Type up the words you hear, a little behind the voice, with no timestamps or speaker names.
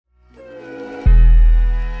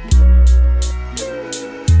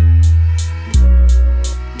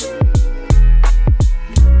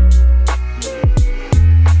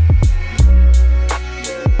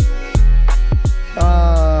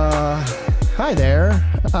Hi there.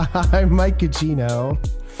 I'm Mike Gugino.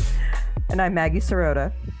 And I'm Maggie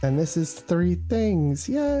Sirota. And this is Three Things.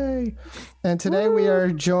 Yay. And today we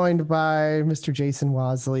are joined by Mr. Jason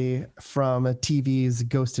Wasley from TV's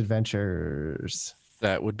Ghost Adventures.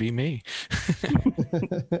 That would be me.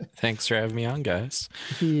 Thanks for having me on, guys.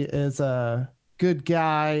 He is a good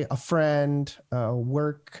guy, a friend, a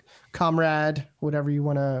work comrade, whatever you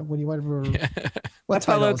want to, what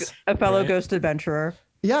titles? A fellow ghost adventurer.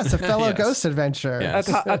 Yes, a fellow Yes. ghost adventurer. Yes.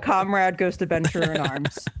 A comrade ghost adventurer in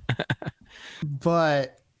arms.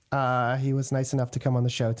 But he was nice enough to come on the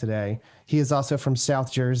show today. He is also from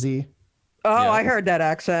South Jersey. Oh, Yeah. I heard that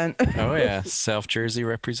accent. Oh, yeah. South Jersey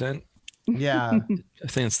represent. Yeah. I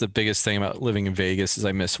think it's the biggest thing about living in Vegas is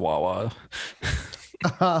I miss Wawa.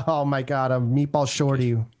 Oh my God, a meatball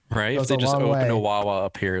shorty. Right? Goes If they a just long open way. a Wawa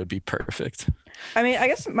up here, it would be perfect. I mean, I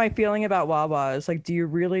guess my feeling about Wawa is like, do you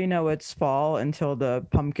really know it's fall until the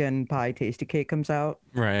pumpkin pie tasty cake comes out?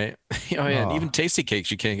 Right. Oh, yeah. And Oh. even tasty cakes.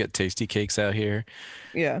 You can't get tasty cakes out here.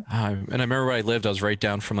 Yeah. And I remember where I lived, I was right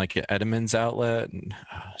down from like an Edmonds outlet. And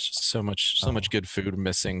it's just so much good food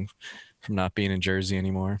missing from not being in Jersey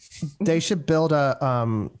anymore. They should build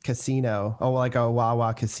a casino, like a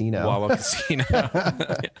Wawa casino. Wawa Casino.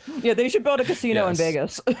 Yeah, they should build a casino in Yes.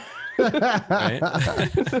 Vegas. Right?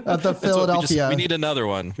 At the That's what Philadelphia. we need another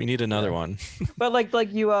one. We need another one. But like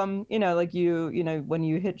you when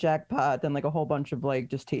you hit jackpot, then like a whole bunch of like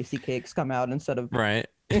just tasty cakes come out instead of Right.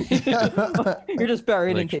 you're just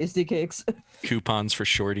buried in Like- tasty cakes. Coupons for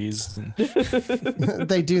shorties.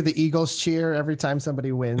 They do the Eagles cheer every time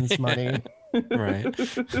somebody wins money. Right.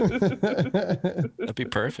 That'd be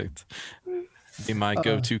perfect. Be my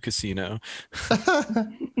go-to casino.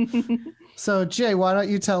 So Jay, why don't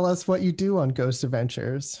you tell us what you do on Ghost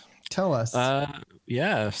Adventures? Tell us.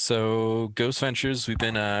 Yeah. So Ghost Ventures,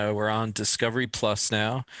 we're on Discovery Plus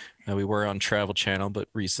now. We were on Travel Channel, but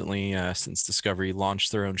recently, since Discovery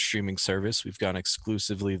launched their own streaming service, we've gone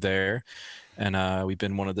exclusively there, and we've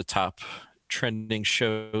been one of the top trending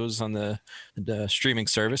shows on the streaming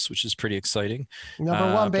service, which is pretty exciting.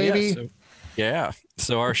 Number one, but yeah, baby.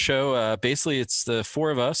 so our show, basically it's the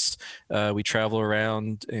four of us. We travel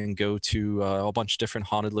around and go to a whole bunch of different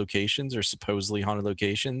haunted locations or supposedly haunted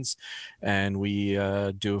locations, and we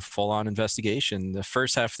do a full-on investigation. The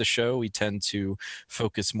first half of the show, we tend to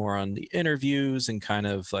focus more on the interviews and kind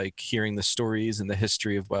of like hearing the stories and the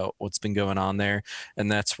history of what's been going on there.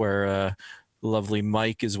 And that's where lovely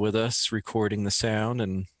Mike is with us recording the sound,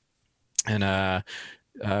 and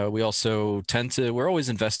we also we're always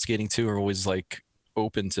investigating too. We're always like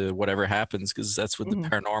open to whatever happens, because that's what the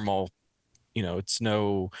paranormal, it's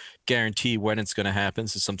no guarantee when it's going to happen.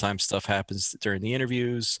 So sometimes stuff happens during the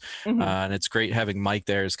interviews, and it's great having Mike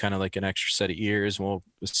there as kind of like an extra set of ears. Well,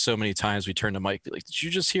 so many times we turn to Mike, be like, "Did you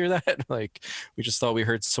just hear that?" Like, we just thought we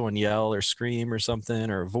heard someone yell or scream or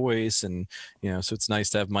something, or a voice, and so it's nice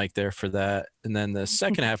to have Mike there for that. And then the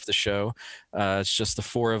second half of the show, it's just the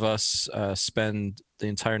four of us spend the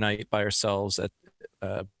entire night by ourselves at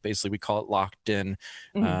basically we call it locked in,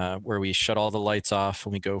 where we shut all the lights off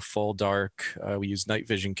and we go full dark. We use night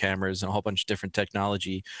vision cameras and a whole bunch of different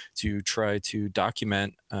technology to try to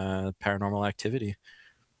document paranormal activity.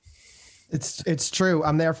 It's true.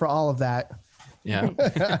 I'm there for all of that. Yeah.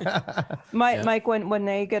 Mike, when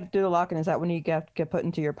they get to do the lock-in, is that when you get put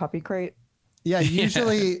into your puppy crate? Yeah,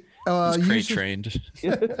 usually He's crate trained.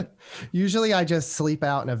 usually I just sleep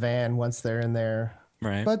out in a van once they're in there.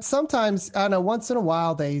 Right. But sometimes, I don't know, once in a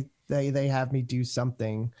while they have me do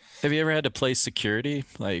something. Have you ever had to play security?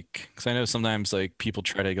 Like, because I know sometimes like people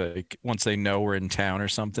try to, like, once they know we're in town or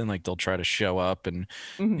something, like they'll try to show up, and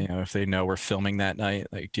if they know we're filming that night.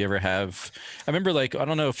 Like, do you ever have? I remember, like, I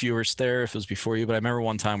don't know if you were there, if it was before you, but I remember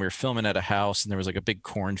one time we were filming at a house and there was like a big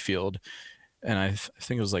cornfield. And I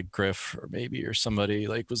think it was like Griff or somebody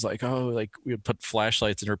like was like, oh, like we would put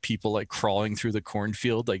flashlights and there were people like crawling through the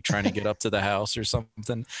cornfield, like trying to get up to the house or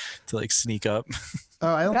something to like sneak up.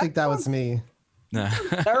 Oh, I don't think that was me. No.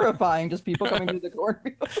 Terrifying, just people coming through the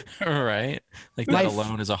cornfield. Right. Like that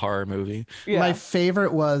alone is a horror movie. Yeah. My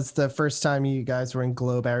favorite was the first time you guys were in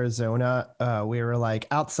Globe, Arizona. We were like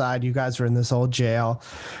outside. You guys were in this old jail,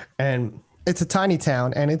 and it's a tiny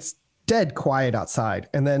town, and it's dead quiet outside.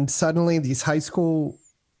 And then suddenly these high school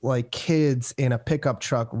like kids in a pickup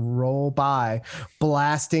truck roll by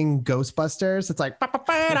blasting Ghostbusters. It's like Yeah,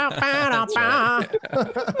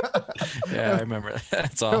 I remember that.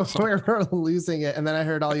 That's awesome. we were losing it. And then I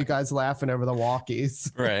heard all you guys laughing over the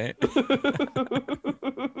walkies. Right.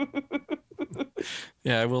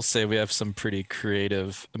 Yeah, I will say we have some pretty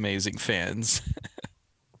creative, amazing fans.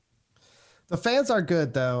 The fans are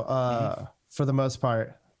good though, for the most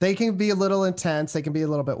part. They can be a little intense. They can be a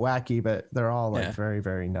little bit wacky, but they're all like Yeah. very,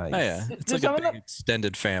 very nice. Oh yeah, it's Do like some a of big them-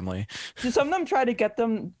 extended family. Do some of them try to get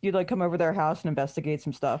them you like come over their house and investigate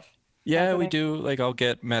some stuff? Yeah, we Happening? do. Like, I'll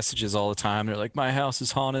get messages all the time. They're like, "My house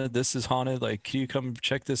is haunted. This is haunted. Like, can you come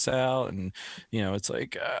check this out?" And it's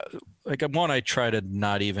like one, I try to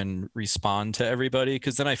not even respond to everybody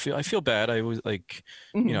because then I feel bad. I was like,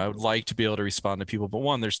 Mhm. I would like to be able to respond to people, but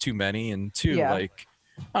one, there's too many, and two, Yeah. like,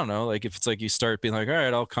 I don't know, like if it's like you start being like, "All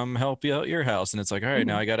right, I'll come help you out your house," and it's like, "All right,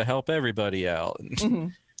 now I got to help everybody out," and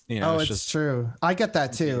Mhm. Oh, it's it's just true. I get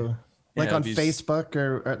that too. Like Yeah, on abuse- Facebook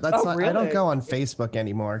or that's Oh, not, I don't really? go on Facebook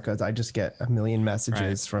anymore because I just get a million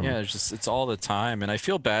messages from. Yeah, it's all the time, and I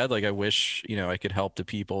feel bad. Like I wish I could help the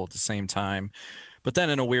people at the same time, but then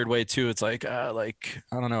in a weird way too, it's like I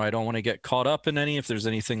don't know. I don't want to get caught up in if there's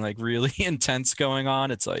anything like really intense going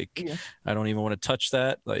on. It's like Yeah. I don't even want to touch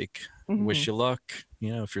that. Like wish Mhm. you luck.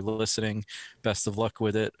 If you're listening, best of luck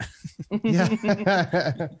with it. Yeah.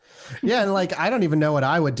 Yeah. And like, I don't even know what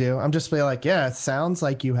I would do. I'm just be like, yeah, it sounds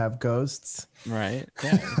like you have ghosts. Right.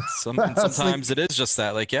 Yeah. And I was like- sometimes it is just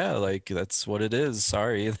that. Like, yeah, like that's what it is.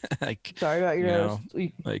 Sorry. Like, Sorry about your you nose. know,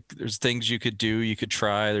 like there's things you could do, you could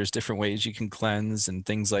try. There's different ways you can cleanse and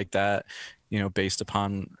things like that. Based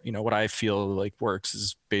upon what I feel like works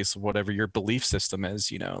is based on whatever your belief system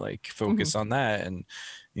is. Like focus on that, and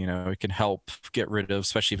it can help get rid of,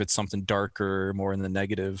 especially if it's something darker, more in the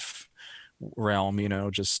negative realm.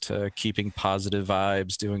 Just keeping positive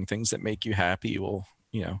vibes, doing things that make you happy will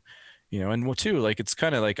and well too, like it's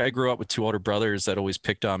kind of like I grew up with two older brothers that always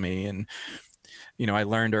picked on me, and I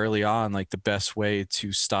learned early on like the best way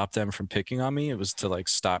to stop them from picking on me, it was to like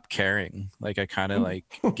stop caring. Like I kind of like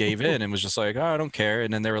gave in and was just like, oh, I don't care.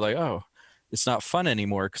 And then they were like, oh, it's not fun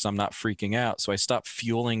anymore because I'm not freaking out. So I stopped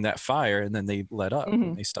fueling that fire, and then they let up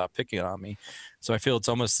and they stopped picking on me. So I feel it's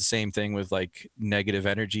almost the same thing with like negative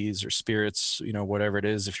energies or spirits, whatever it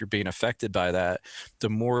is. If you're being affected by that, the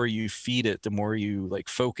more you feed it, the more you like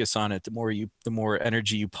focus on it, the more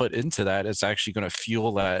energy you put into that, it's actually going to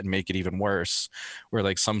fuel that and make it even worse. Where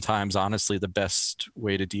like sometimes, honestly, the best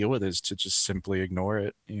way to deal with it is to just simply ignore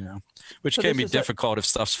it, which So can this be is difficult if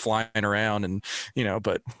stuff's flying around, and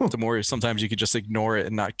but the more sometimes you could just ignore it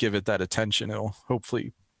and not give it that attention, it'll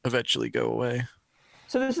hopefully eventually go away.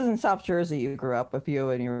 So this is in South Jersey. You grew up with you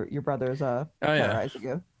and your brothers yeah. terrorizing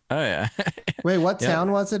you. Oh yeah. Wait, what Yeah.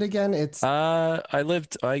 town was it again? It's I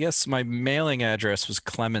guess my mailing address was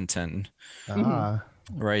Clementon.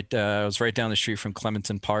 Right. I was right down the street from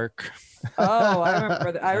Clementon Park. Oh, I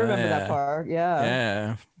remember. I remember that Yeah. part. Yeah.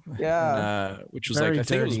 Yeah. Yeah. Which was Very like I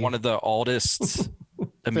think it was dirty. one of the oldest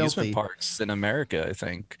amusement Filthy. parks in America, I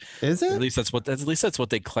think. Is At it? least that's what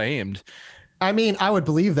they claimed. I mean, I would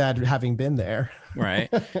believe that having been there. Right.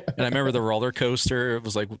 And I remember the roller coaster. It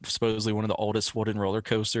was like supposedly one of the oldest wooden roller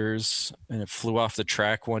coasters, and it flew off the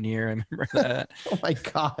track one year. I remember that. Oh my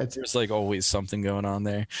God. There's like always something going on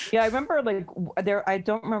there. Yeah, I remember like there. I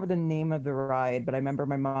don't remember the name of the ride, but I remember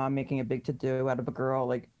my mom making a big to do out of a girl.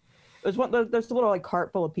 Like it was one. There's a little like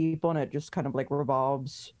cart full of people, and it just kind of like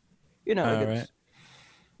revolves. Like Oh, it's, right.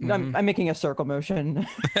 I'm making a circle motion.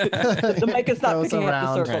 The mic is not Goes picking around.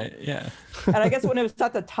 up the circle. Right. Yeah. And I guess when it was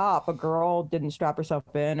at the top, a girl didn't strap herself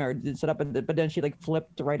in or didn't sit up, but then she like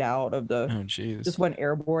flipped right out of the. Oh, jeez. Just went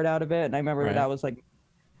airboard out of it, and I remember Right. that was like.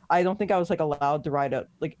 I don't think I was like allowed to ride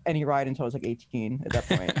like any ride until I was like 18 at that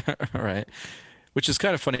point. Right. Which is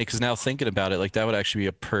kind of funny because now thinking about it, like that would actually be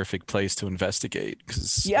a perfect place to investigate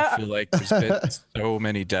because Yeah. I feel like there's been so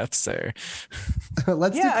many deaths there.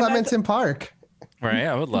 Let's Yeah, do and Clementon Park. Right.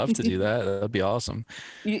 I would love to do that. That'd be awesome.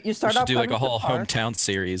 You We start should off do like a Clementon whole Park. hometown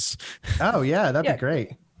series. Oh yeah, that'd Yeah. be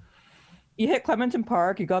great. You hit Clementon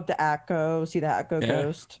Park. You go up to Atco, see the Atco Yeah.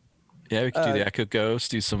 Ghost. Yeah, we could do the Echo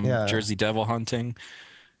Ghost, do some yeah. Jersey Devil hunting.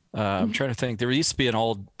 I'm trying to think. There used to be an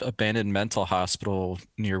old abandoned mental hospital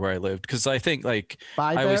near where I lived because I think like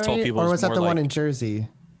I always told Byberry? people Or it was that more the one like- in Jersey?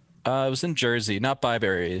 it was in Jersey, not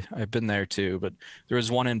Byberry. I've been there too, but there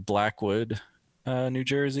was one in Blackwood, New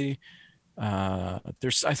Jersey. I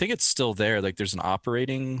think it's still there. Like there's an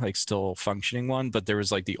operating, like still functioning one, but there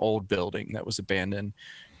was like the old building that was abandoned.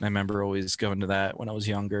 And I remember always going to that when I was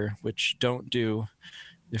younger, which don't do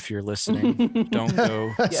if you're listening. Don't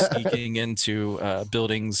go sneaking into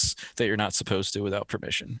buildings that you're not supposed to without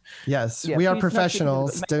permission. Yes, Yeah, we are please not do-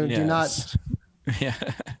 professionals. Do not Yes. Yeah.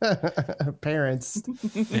 parents.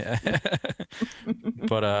 Yeah.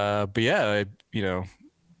 but yeah,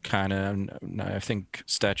 kind of, I think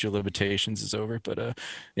statute of limitations is over, but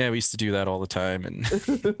yeah, we used to do that all the time, and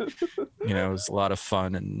it was a lot of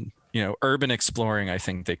fun, and urban exploring, I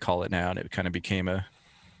think they call it now, and it kind of became a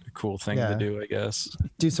cool thing Yeah. to do, I guess.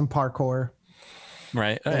 Do some parkour.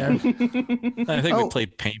 Right. Oh, there. yeah. I think we Oh.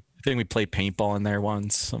 played paintball in there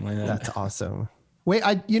once, something like that. That's awesome. Wait,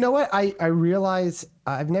 you know what? I realize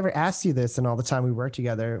I've never asked you this in all the time we worked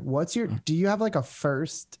together. Do you have like a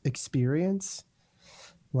first experience?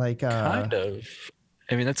 Like, Kind of.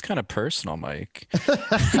 I mean, that's kind of personal, Mike.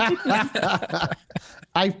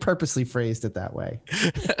 I purposely phrased it that way.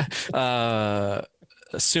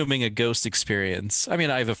 Assuming a ghost experience. I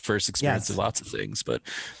mean, I have a first experience of lots of things, but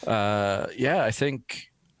yeah, I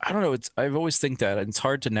think, I don't know. I've always think that it's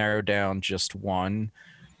hard to narrow down just one.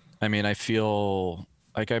 I mean, I feel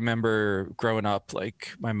like I remember growing up, like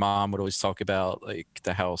my mom would always talk about like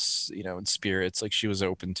the house, and spirits, like she was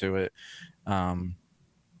open to it.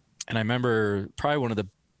 And I remember probably one of the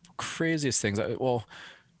craziest things. Well,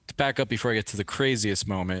 to back up before I get to the craziest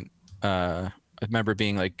moment, I remember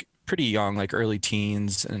being like pretty young, like early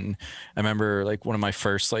teens, and I remember like one of my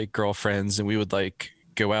first like girlfriends, and we would like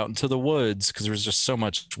go out into the woods because there was just so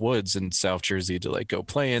much woods in South Jersey to like go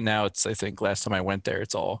play in. Now I think last time I went there,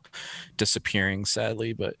 it's all disappearing,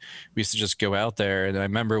 sadly. But we used to just go out there, and I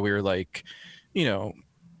remember we were like,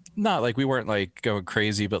 not like we weren't like going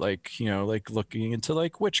crazy, but like, like looking into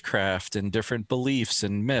like witchcraft and different beliefs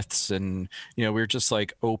and myths. And, we were just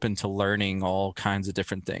like open to learning all kinds of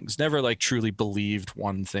different things. Never like truly believed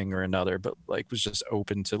one thing or another, but like was just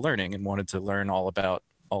open to learning and wanted to learn all about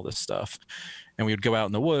all this stuff. And we would go out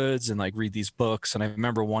in the woods and like read these books. And I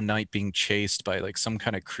remember one night being chased by like some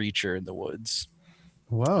kind of creature in the woods.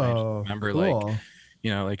 Whoa. I remember cool. like,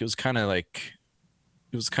 like it was kind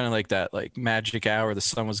of like that like magic hour, the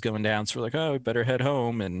sun was going down, so we're like, oh, we better head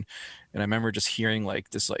home. And I remember just hearing like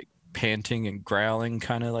this like panting and growling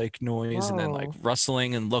kind of like noise. And then like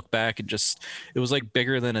rustling, and look back, and just it was like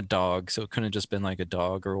bigger than a dog, so it couldn't have just been like a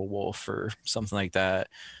dog or a wolf or something like that,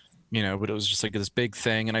 but it was just like this big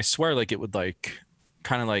thing. And I swear like it would like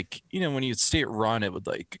kind of like, when you see it run, it would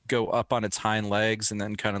like go up on its hind legs and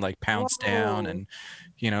then kind of like pounce down. And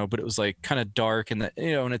but it was like kind of dark, and that,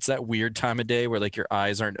 and it's that weird time of day where like your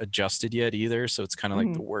eyes aren't adjusted yet either, so it's kind of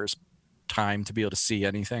like the worst time to be able to see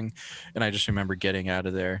anything. And I just remember getting out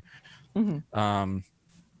of there. And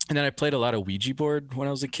then I played a lot of Ouija board when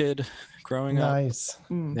I was a kid growing up. Nice.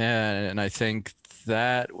 Yeah, and I think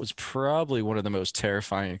that was probably one of the most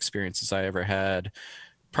terrifying experiences I ever had,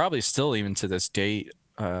 probably still even to this date.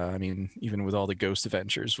 I mean, even with all the ghost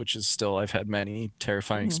adventures, which is still, I've had many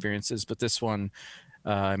terrifying experiences, but this one,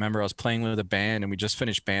 I remember I was playing with a band, and we just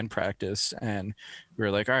finished band practice, and we were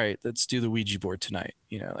like, all right, let's do the Ouija board tonight.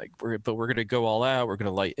 Like we're going to go all out. We're going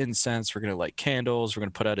to light incense. We're going to light candles. We're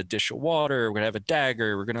going to put out a dish of water. We're going to have a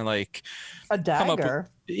dagger. We're going to like a dagger.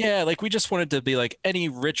 Like we just wanted to be like any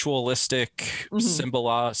ritualistic,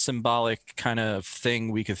 symbolic kind of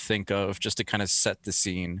thing we could think of, just to kind of set the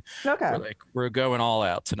scene. Okay. We're going all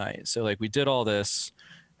out tonight. So like we did all this.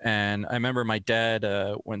 And I remember my dad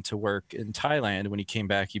went to work in Thailand. When he came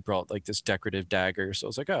back, he brought like this decorative dagger. So I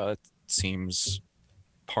was like, oh, that seems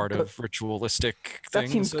part of ritualistic things. That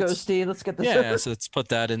seems ghosty. Let's get this. Yeah, so let's put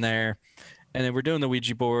that in there. And then we're doing the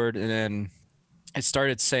Ouija board. And then it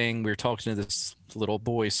started saying, we were talking to this little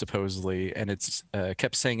boy supposedly, and it's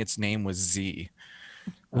kept saying its name was Z.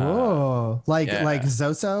 Whoa, like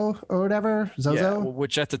Zozo or whatever, Zozo. Yeah,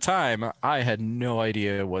 which at the time I had no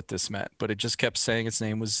idea what this meant, but it just kept saying its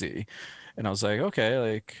name was Z, and I was like, okay,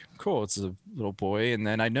 like cool, it's a little boy. And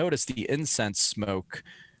then I noticed the incense smoke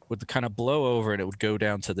would kind of blow over, and it would go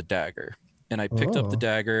down to the dagger. And I picked up the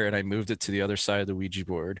dagger and I moved it to the other side of the Ouija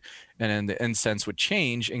board, and then the incense would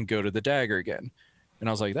change and go to the dagger again. And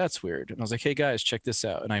I was like, that's weird. And I was like, hey guys, check this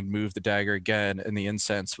out. And I moved the dagger again, and the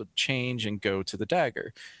incense would change and go to the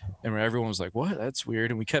dagger. And everyone was like, what? That's weird.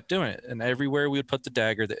 And we kept doing it. And everywhere we would put the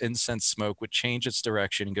dagger, the incense smoke would change its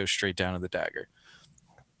direction and go straight down to the dagger.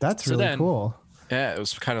 That's really cool. Yeah, it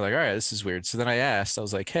was kind of like, all right, this is weird. So then I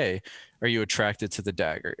was like, hey, are you attracted to the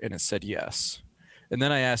dagger? And it said yes. And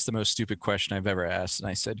then I asked the most stupid question I've ever asked. And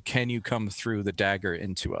I said, can you come through the dagger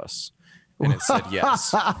into us? And it said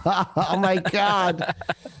yes. Oh my God.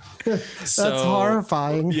 That's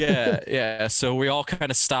horrifying. Yeah. So we all kind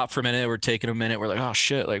of stopped for a minute. We're taking a minute. We're like, oh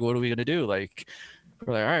shit, like what are we gonna do? Like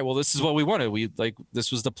we're like, all right, well, this is what we wanted.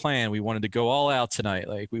 This was the plan. We wanted to go all out tonight.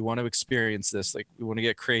 Like we want to experience this. Like we want to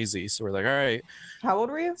get crazy. So we're like, all right. How old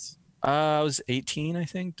were you? I was 18, I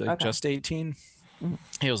think, just 18.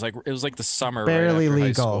 It was like the summer. Barely right after legal.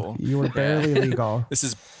 high school. You were barely legal. This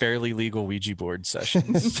is barely legal Ouija board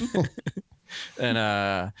sessions.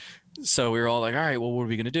 And so we were all like, all right, well, what are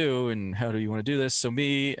we going to do? And how do you want to do this? So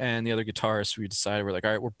me and the other guitarist, we decided, we're like,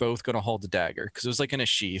 all right, we're both going to hold the dagger, because it was like in a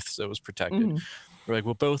sheath, so it was protected. We're like,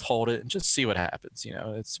 we'll both hold it and just see what happens.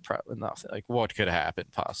 It's probably nothing. Like what could happen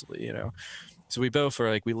possibly, So we both are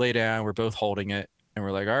like, we lay down, we're both holding it, and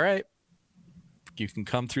we're like, all right, you can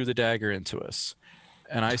come through the dagger into us.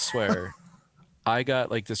 And I swear, I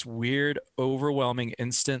got like this weird, overwhelming,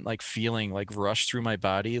 instant like feeling like rush through my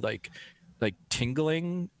body, like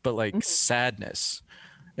tingling, but like sadness.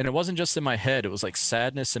 And it wasn't just in my head, it was like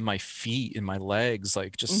sadness in my feet, in my legs,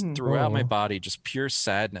 like just throughout my body, just pure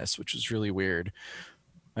sadness, which was really weird.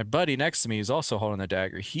 My buddy next to me is also holding the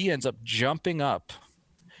dagger. He ends up jumping up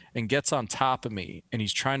and gets on top of me, and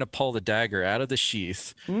he's trying to pull the dagger out of the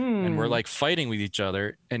sheath, and we're like fighting with each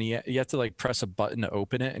other, and you have to like press a button to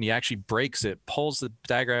open it, and he actually breaks it, pulls the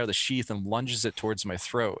dagger out of the sheath, and lunges it towards my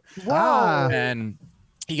throat. Wow. And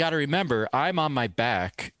you got to remember, I'm on my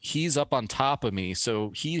back, he's up on top of me,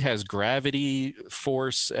 so he has gravity,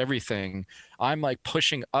 force, everything. I'm like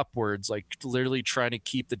pushing upwards, like literally trying to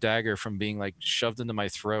keep the dagger from being like shoved into my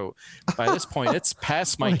throat. By this point, it's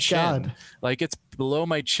past my chin. God. Like it's below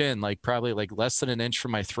my chin, like probably like less than an inch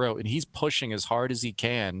from my throat. And he's pushing as hard as he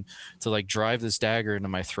can to like drive this dagger into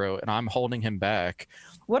my throat. And I'm holding him back.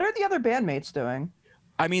 What are the other bandmates doing?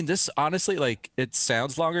 I mean, this honestly, like it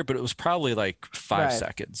sounds longer, but it was probably like 5 Right.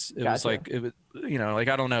 seconds. It Gotcha. was like, it was, you know, like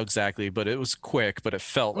I don't know exactly, but it was quick, but it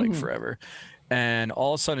felt like forever. And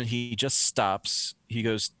all of a sudden he just stops. He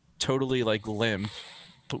goes totally like limp,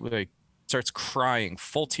 like starts crying,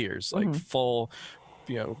 full tears, like full,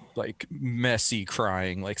 you know, like messy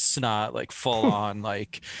crying, like snot, like full on,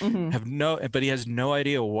 like but he has no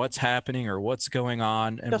idea what's happening or what's going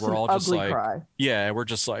on. And Just we're an all just ugly like, cry. yeah, we're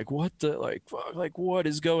just like, what the, like what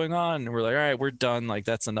is going on? And we're like, all right, we're done. Like,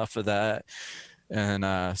 that's enough of that.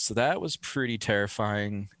 And so that was pretty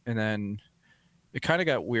terrifying. And then it kind of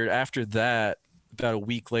got weird after that. About a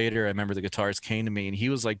week later, I remember the guitarist came to me and he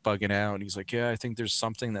was like bugging out. And he's like, yeah, I think there's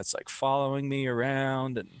something that's like following me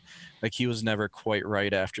around. And like, he was never quite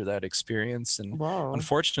right after that experience. And Wow.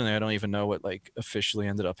 unfortunately, I don't even know what like officially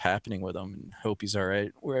ended up happening with him, and hope he's all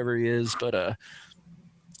right wherever he is. But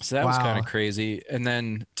so that was kind of crazy. And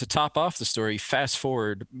then to top off the story, fast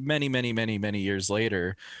forward many, many, many, many years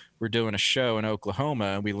later, we're doing a show in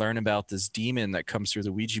Oklahoma, and we learn about this demon that comes through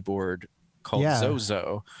the Ouija board called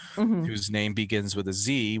Zozo, whose name begins with a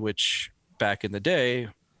Z, which back in the day,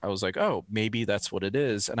 I was like, oh, maybe that's what it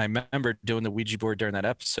is. And I remember doing the Ouija board during that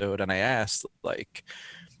episode, and I asked, like,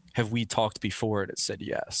 have we talked before? And it said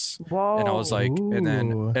yes. Whoa. And I was like, Ooh.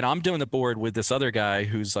 and I'm doing the board with this other guy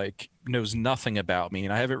who's like knows nothing about me.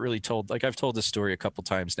 And I haven't really told, like, I've told this story a couple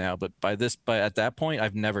times now, but at that point,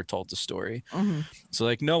 I've never told the story. So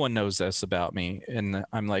like, no one knows this about me. And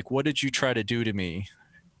I'm like, what did you try to do to me?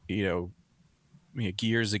 You know,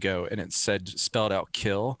 years ago. And it spelled out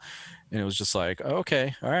kill. And it was just like,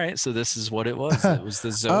 okay, all right. So this is what it was. It was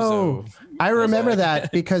the Zozo. Oh, I remember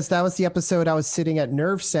that because that was the episode I was sitting at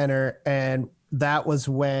Nerve Center, and that was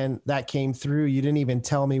when that came through. You didn't even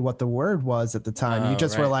tell me what the word was at the time. You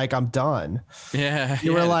just were like, I'm done. Yeah.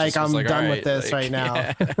 You were like, I'm like, done all with this like, right now.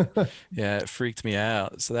 Yeah. Yeah, it freaked me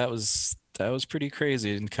out. So that was pretty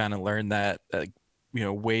crazy, and kind of learned that, you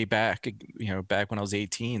know, way back, you know, back when I was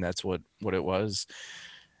 18, that's what it was.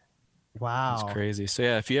 Wow. It's crazy. So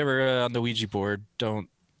yeah, if you ever on the Ouija board, don't,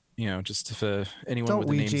 you know, just if anyone Don't with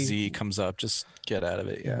the name Ouija. Z comes up, just get out of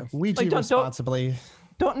it. Yeah. Ouija Like, don't- responsibly.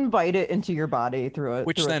 Don't invite it into your body through it.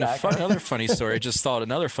 Which then another funny story. I just thought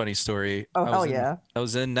another funny story. Oh, hell I yeah.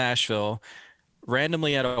 was in Nashville,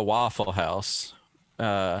 randomly at a Waffle House.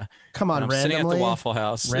 Come on, I'm sitting at the randomly. Waffle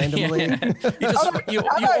House. Randomly? You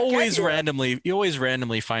How always about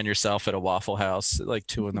randomly find yourself at a Waffle House at like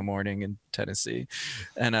 2 a.m. in Tennessee.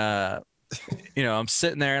 And you know, I'm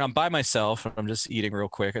sitting there and I'm by myself and I'm just eating real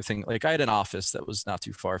quick. I think like I had an office that was not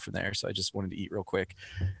too far from there, so I just wanted to eat real quick.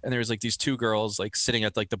 And there was like these 2 girls like sitting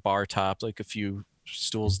at like the bar top, like a few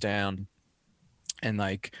stools down. And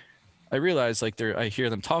like I realized like I hear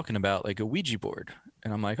them talking about like a Ouija board.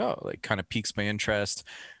 And I'm like, oh, like kind of piques my interest.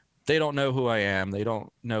 They don't know who I am. They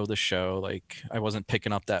don't know the show. Like I wasn't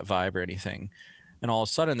picking up that vibe or anything. And all of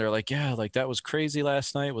a sudden they're like, yeah, like that was crazy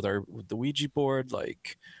last night with the Ouija board,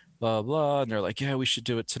 like blah, blah. And they're like, yeah, we should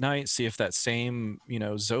do it tonight. See if that same, you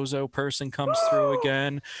know, Zozo person comes through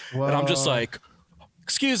again. Whoa. And I'm just like,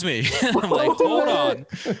 excuse me. I'm like, hold on.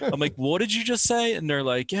 I'm like, what did you just say? And they're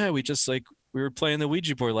like, yeah, we were playing the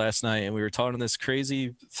Ouija board last night and we were talking this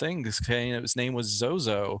crazy thing saying his name was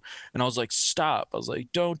Zozo. And I was like, stop. I was like,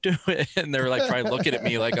 don't do it. And they were like probably looking at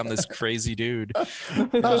me like I'm this crazy dude.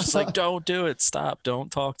 And I was just like, don't do it. Stop.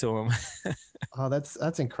 Don't talk to him. Oh,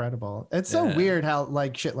 that's incredible. It's so weird how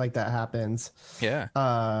like shit like that happens. Yeah.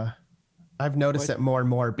 I've noticed it more and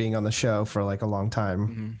more being on the show for like a long time.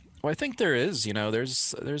 Mm-hmm. Well, I think there is, you know,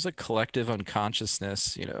 there's a collective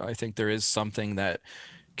unconsciousness, you know, I think there is something that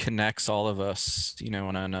connects all of us,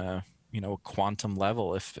 on a quantum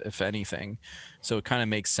level, if anything. So it kind of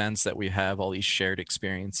makes sense that we have all these shared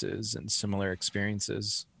experiences and similar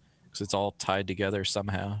experiences because it's all tied together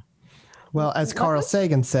somehow. Well, as Carl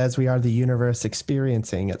Sagan says, we are the universe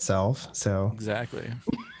experiencing itself. So Exactly.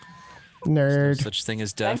 nerd. There's no such thing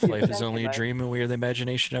as death. Life is Thank you, only a Mike. dream, and we are the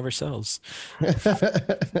imagination of ourselves.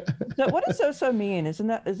 So what does So mean? Is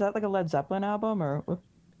that like a Led Zeppelin album or?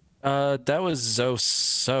 That was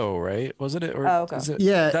So, right? Wasn't it? Or Oh, okay. is it?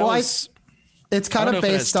 Yeah, That well, was. it's I kind don't know of if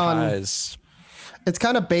it has based on ties. it's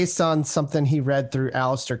kind of based on something he read through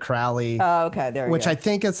Aleister Crowley. Oh, okay. There you Which go. I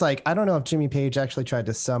think it's like, I don't know if Jimmy Page actually tried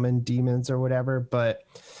to summon demons or whatever, but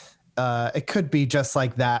it could be just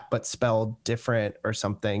like that, but spelled different or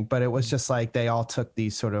something. But it was just like they all took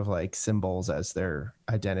these sort of like symbols as their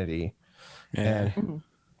identity. Yeah. And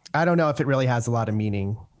I don't know if it really has a lot of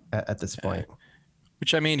meaning at this point.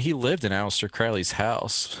 Which, I mean, he lived in Aleister Crowley's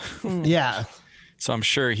house. Yeah. So I'm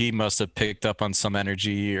sure he must have picked up on some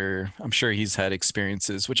energy, or I'm sure he's had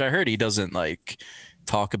experiences, which I heard he doesn't like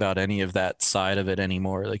talk about any of that side of it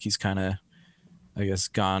anymore. Like he's kind of, I guess,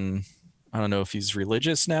 gone. I don't know if he's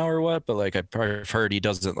religious now or what, but like I've heard he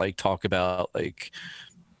doesn't like talk about like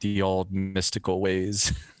the old mystical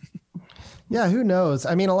ways. Yeah, who knows?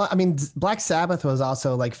 I mean, Black Sabbath was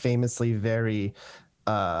also like famously very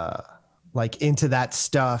like into that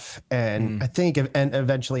stuff, and I think and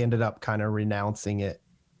eventually ended up kind of renouncing it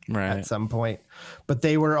Right. at some point. But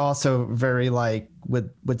they were also very like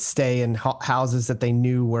would stay in houses that they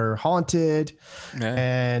knew were haunted, Yeah.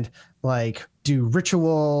 and like do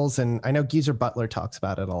rituals. And I know Geezer Butler talks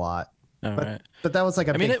about it a lot. All but right. but that was like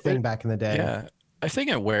a big it- thing it- back in the day. Yeah. I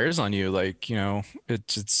think it wears on you. Like,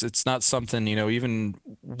 it's not something, even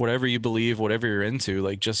whatever you believe, whatever you're into,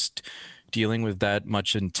 like just dealing with that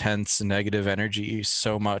much intense negative energy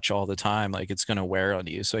so much all the time, like it's going to wear on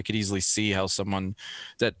you. So I could easily see how someone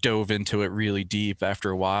that dove into it really deep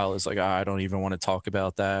after a while is like, I don't even want to talk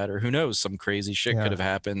about that. Or who knows, some crazy shit Yeah. could have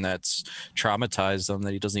happened that's traumatized them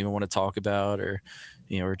that he doesn't even want to talk about, or,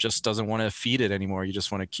 or just doesn't want to feed it anymore. You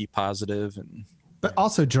just want to keep positive. And But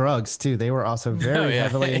also drugs too. They were also very yeah.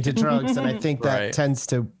 heavily into drugs, and I think that Right. tends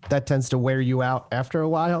to wear you out after a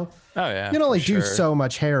while. oh yeah, You can only for do sure. so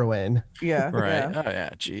much heroin. Yeah. Right. Yeah. Oh yeah.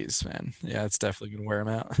 Jeez, man. Yeah, it's definitely gonna wear him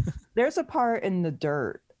out. There's a part in The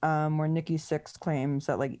Dirt where Nikki Sixx claims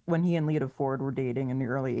that like when he and Lita Ford were dating in the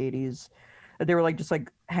early 80s, that they were like just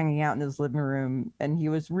like hanging out in his living room, and he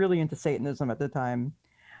was really into Satanism at the time.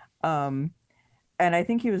 And I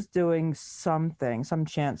think he was doing some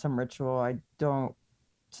chant, some ritual.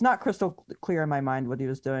 It's not crystal clear in my mind what he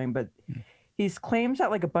was doing, but he claims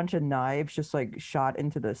that like a bunch of knives just like shot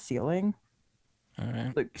into the ceiling. All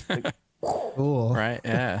right. Like Cool. Right.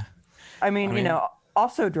 Yeah. I mean,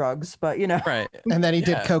 also drugs, but Right. And then he did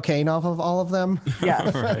Yeah. cocaine off of all of them.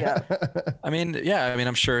 yes, Right. yeah. I mean, yeah. I mean,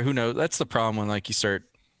 I'm sure. Who knows? That's the problem when like you start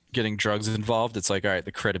getting drugs involved. It's like, all right,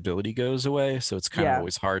 the credibility goes away. So it's kind of Yeah.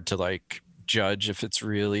 always hard to like judge if it's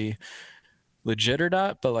really legit or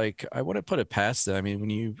not. But like, I wouldn't put it past it. I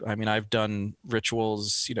mean, I've done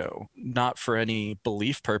rituals, not for any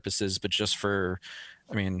belief purposes, but just for,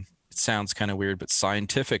 it sounds kind of weird, but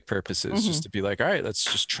scientific purposes, just to be like, all right, let's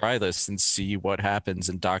just try this and see what happens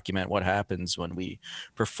and document what happens when we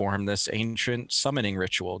perform this ancient summoning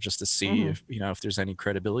ritual, just to see if, if there's any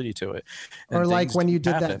credibility to it. Or And like things when you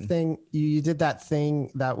do did happen. that thing, you did that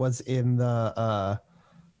thing that was in the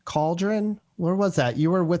cauldron. Where was that?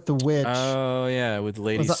 You were with the witch. Oh yeah, with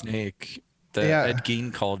Lady Was that- Snake, the Yeah. Ed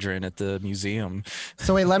Gein cauldron at the museum.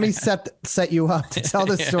 So wait, let me set you up to tell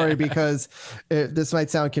this story, because this might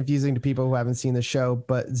sound confusing to people who haven't seen the show.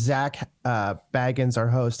 But Zach Baggins, our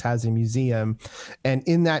host, has a museum, and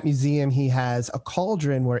in that museum, he has a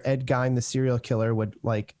cauldron where Ed Gein, the serial killer, would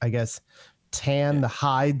like, I guess, tan the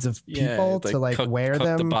hides of people to like wear cook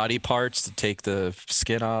the them. body parts to take the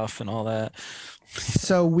skin off and all that.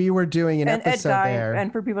 So we were doing an And Ed episode Gein, there.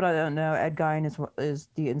 and for people that don't know, Ed Gein is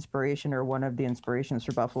the inspiration, or one of the inspirations,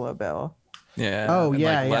 for Buffalo Bill Yeah. Oh, and,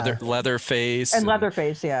 yeah, like, yeah. Leatherface and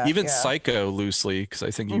Leatherface. Yeah, Even yeah. Psycho loosely, because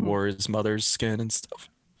I think he wore his mother's skin and stuff.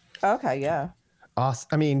 Okay, yeah. Awesome.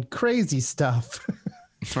 I mean, crazy stuff.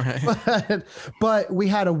 Right. but we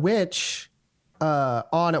had a witch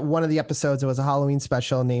on one of the episodes. It was a Halloween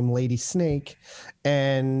special named Lady Snake,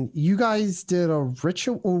 and you guys did a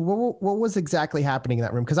ritual. What was exactly happening in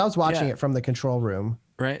that room? Because I was watching Yeah. it from the control room.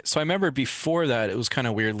 Right. So I remember before that, it was kind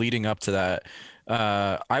of weird leading up to that.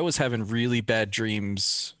 I was having really bad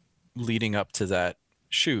dreams leading up to that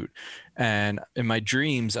shoot. And in my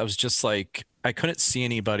dreams, I was just like I couldn't see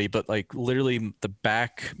anybody, but like literally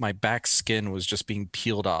my back skin was just being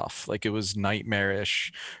peeled off. Like it was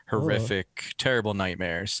nightmarish, horrific, terrible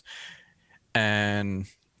nightmares. And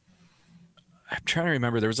I'm trying to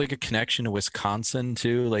remember, there was like a connection to Wisconsin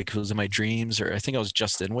too. Like it was in my dreams, or I think I was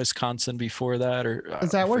just in Wisconsin before that, or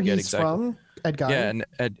Is that where he's from? Ed Gein?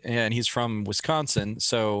 Yeah, and he's from Wisconsin.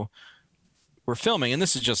 So we're filming, and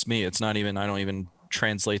this is just me. It's not even, I don't even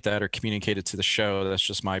translate that or communicate it to the show. That's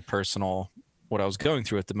just my personal, what I was going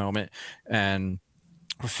through at the moment. And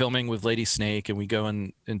we're filming with Lady Snake, and we go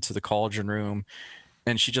into the cauldron room,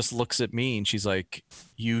 and she just looks at me and she's like,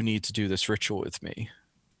 "You need to do this ritual with me."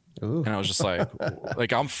 Ooh. And I was just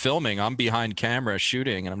like, I'm filming, I'm behind camera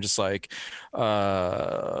shooting, and I'm just like,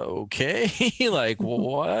 okay, like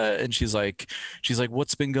what? And she's like,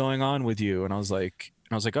 "What's been going on with you?" And I was like,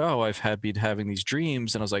 "Oh, I've been having these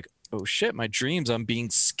dreams." And I was like, "Oh shit, my dreams, I'm being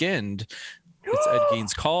skinned. It's Ed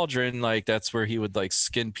Gein's cauldron. Like that's where he would like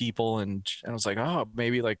skin people." And I was like, "Oh,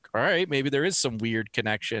 maybe like, all right, maybe there is some weird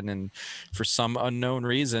connection." And for some unknown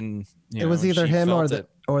reason, it was either him or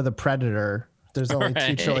the predator. There's only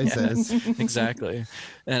two choices. Yeah, exactly.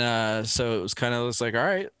 And so it was kind of like, all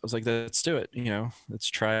right, I was like, let's do it. Let's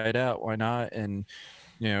try it out. Why not? And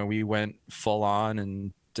we went full on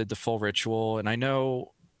and did the full ritual. And I'm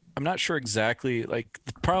not sure exactly, like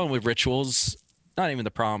the problem with rituals, not even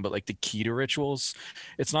the problem, but like the key to rituals,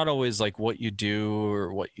 it's not always like what you do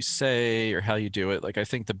or what you say or how you do it. Like I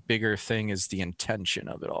think the bigger thing is the intention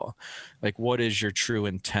of it all. Like what is your true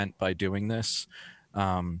intent by doing this?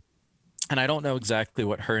 And I don't know exactly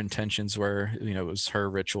what her intentions were. It was her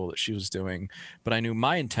ritual that she was doing, but I knew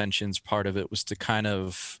my intentions, part of it was to kind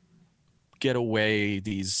of get away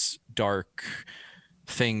these dark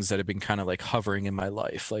things that have been kind of like hovering in my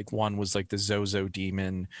life. Like one was like the Zozo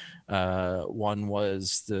demon. One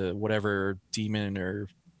was the whatever demon or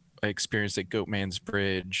I experienced at Goatman's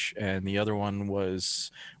Bridge, and the other one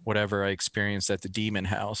was whatever I experienced at the Demon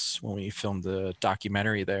House when we filmed the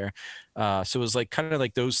documentary there. So it was like kind of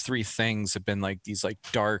like those three things have been like these like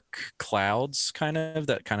dark clouds kind of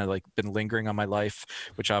that kind of like been lingering on my life,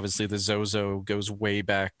 which obviously the Zozo goes way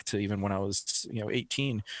back to even when I was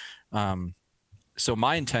 18. So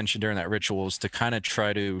my intention during that ritual was to kind of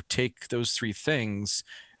try to take those three things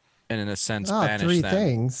and in a sense banish three them.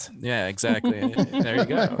 things. Yeah, exactly. There you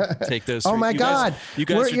go. Take those. Oh my God! You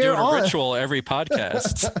guys are doing a ritual every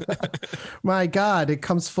podcast. My God, it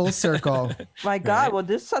comes full circle. My God, right? Well,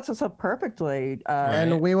 this sets us up perfectly.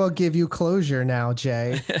 And we will give you closure now,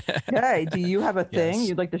 Jay. Jay, do you have a thing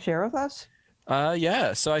you'd like to share with us?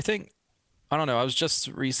 Yeah. So I don't know. I was just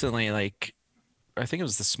recently, I think it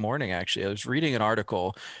was this morning actually. I was reading an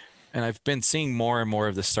article. And I've been seeing more and more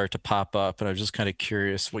of this start to pop up, and I'm just kind of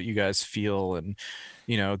curious what you guys feel, and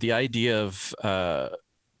the idea of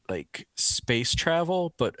like space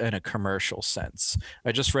travel, but in a commercial sense.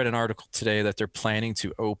 I just read an article today that they're planning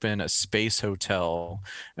to open a space hotel.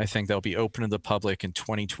 I think they'll be open to the public in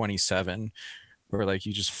 2027, where like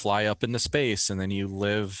you just fly up into space and then you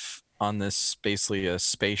live on this basically a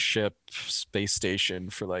spaceship space station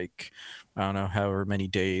for like, I don't know, however many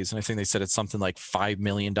days. And I think they said it's something like $5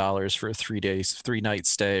 million for a 3-night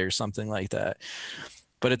stay or something like that.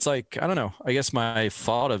 But it's like, I don't know. I guess my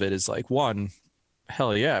thought of it is like, one,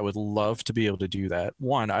 hell yeah, I would love to be able to do that.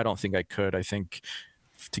 One, I don't think I could. I think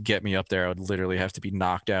to get me up there, I would literally have to be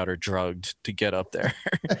knocked out or drugged to get up there.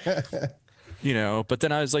 But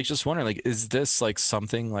then I was like, just wondering, like, is this like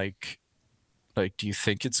something like, do you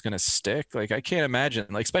think it's going to stick? Like, I can't imagine,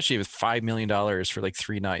 like, especially with $5 million for like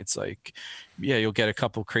 3 nights, like, yeah, you'll get a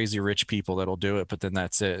couple crazy rich people that'll do it, but then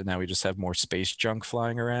that's it. And now we just have more space junk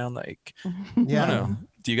flying around. Like, yeah. I don't know.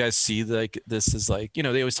 Do you guys see like, this is like,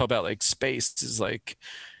 they always talk about like space is like,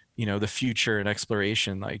 the future and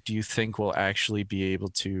exploration. Like, do you think we'll actually be able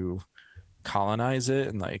to colonize it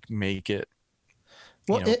and like make it?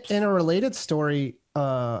 Well, in a related story,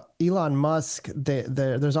 Elon Musk,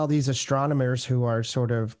 there's all these astronomers who are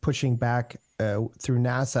sort of pushing back through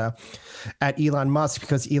NASA at Elon Musk,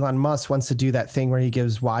 because Elon Musk wants to do that thing where he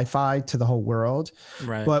gives Wi-Fi to the whole world.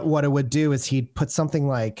 Right. But what it would do is he'd put something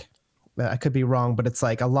like, I could be wrong, but it's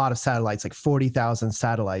like a lot of satellites, like 40,000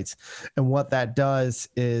 satellites. And what that does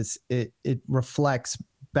is it reflects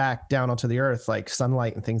back down onto the earth, like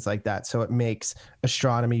sunlight and things like that. So it makes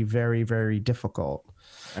astronomy very, very difficult.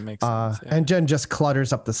 That makes sense. Yeah. And then just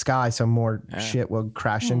clutters up the sky, so more shit will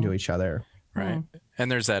crash into each other. Right. And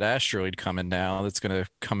there's that asteroid coming down that's going to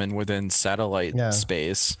come in within satellite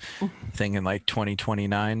space thing in like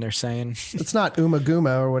 2029, they're saying. It's not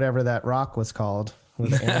Umaguma or whatever that rock was called.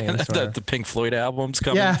 The Pink Floyd album's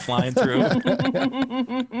coming flying through.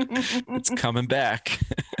 It's coming back.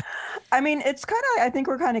 I mean, it's kind of, I think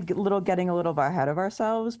we're kind of getting a little ahead of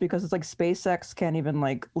ourselves, because it's like SpaceX can't even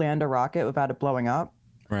like land a rocket without it blowing up.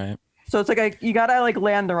 Right. So it's like you gotta like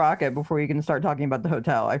land the rocket before you can start talking about the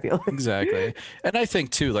hotel, I feel like. Exactly. And I think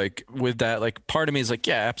too, like with that, like part of me is like,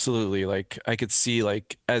 yeah, absolutely. Like I could see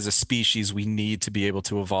like as a species, we need to be able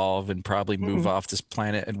to evolve and probably move off this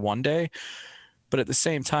planet in one day. But at the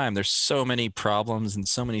same time, there's so many problems and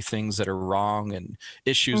so many things that are wrong and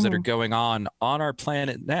issues that are going on our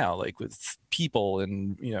planet now, like with people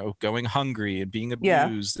and, you know, going hungry and being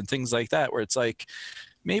abused and things like that, where it's like,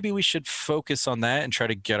 maybe we should focus on that and try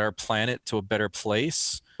to get our planet to a better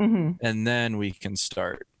place. And then we can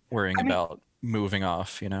start worrying about moving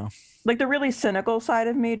off, you know? Like the really cynical side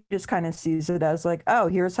of me just kind of sees it as like, oh,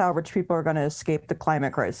 here's how rich people are going to escape the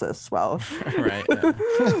climate crisis. Well, Right. Yeah.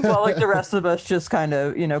 well, like the rest of us just kind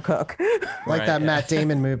of, you know, cook. Like that Matt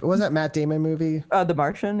Damon movie. Was that Matt Damon movie? The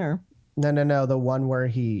Martian, or No. The one where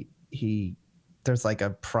he there's like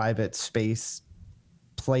a private space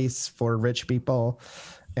place for rich people,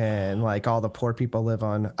 and like all the poor people live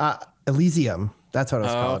on Elysium. That's what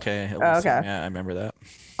it's called. Okay. Okay. Yeah, I remember that.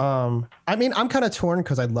 I mean, I'm kind of torn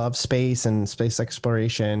because I love space and space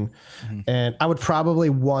exploration, and I would probably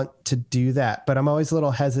want to do that, but I'm always a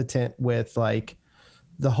little hesitant with like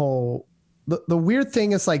the whole. The weird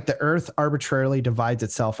thing is like the Earth arbitrarily divides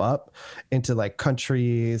itself up into like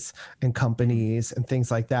countries and companies and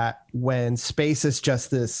things like that, when space is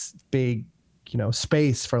just this big, you know,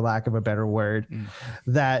 space, for lack of a better word,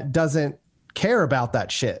 that doesn't care about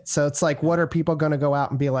that shit. So it's like, what are people going to go out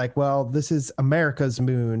and be like, well, this is America's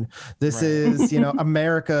moon. This is, you know,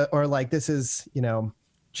 America, or like, this is, you know,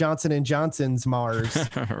 Johnson and Johnson's Mars.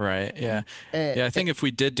 Right. Yeah. Yeah. I think if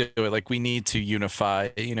we did do it, like we need to unify,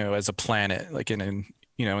 you know, as a planet, like in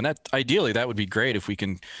you know, and that ideally that would be great if we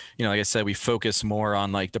can, you know, like I said, we focus more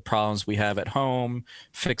on like the problems we have at home,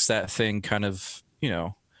 fix that thing, kind of, you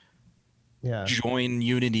know, join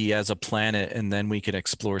unity as a planet, and then we can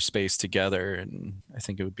explore space together. And I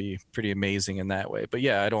think it would be pretty amazing in that way. But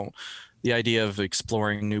yeah, the idea of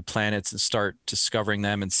exploring new planets and start discovering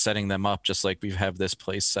them and setting them up just like we have this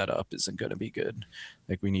place set up isn't going to be good.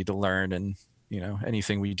 Like we need to learn, and, you know,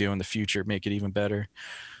 anything we do in the future, make it even better.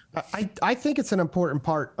 I think it's an important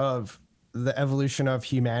part of the evolution of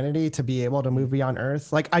humanity to be able to move beyond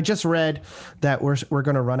Earth. Like I just read that we're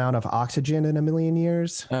going to run out of oxygen in 1 million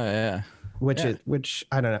years. Oh yeah. Which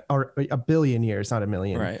I don't know, or 1 billion years, not 1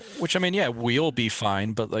 million. Right. Which, I mean, yeah, we'll be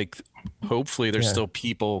fine, but like, hopefully there's still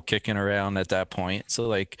people kicking around at that point. So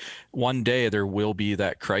like one day there will be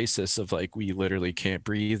that crisis of like, we literally can't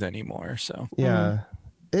breathe anymore. So yeah,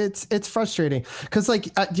 it's frustrating. Cause like,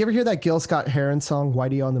 do you ever hear that Gil Scott-Heron song,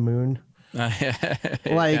 Whitey on the Moon?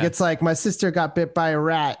 It's like my sister got bit by a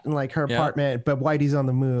rat in like her apartment, but Whitey's on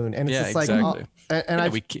the moon, and it's just like,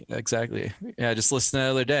 exactly. Yeah, I just listened the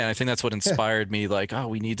other day, and I think that's what inspired me. Like, oh,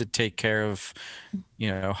 we need to take care of, you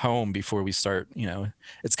know, home before we start. You know,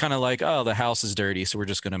 it's kind of like, oh, the house is dirty, so we're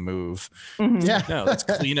just gonna move. Yeah, no, let's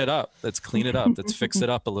clean it up. Let's fix it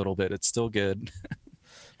up a little bit. It's still good.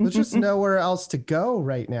 There's just nowhere else to go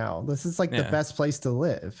right now. This is like the best place to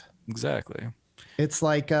live. Exactly. It's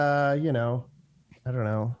like, you know, I don't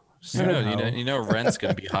know. You know, rent's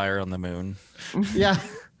going to be higher on the moon. Yeah.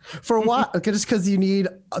 For what? Just because you need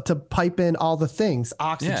to pipe in all the things,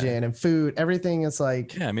 oxygen and food, everything is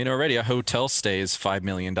like. Yeah. I mean, already a hotel stay is $5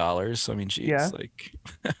 million. I mean, geez, like,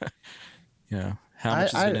 you know, how much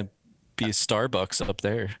is going to be a Starbucks up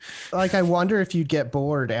there? Like, I wonder if you'd get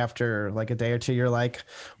bored after like a day or two. You're like,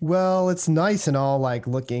 well, it's nice and all, like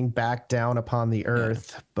looking back down upon the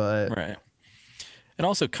earth, but. Right. And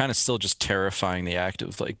also kind of still just terrifying, the act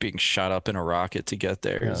of like being shot up in a rocket to get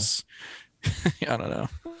there is, I don't know.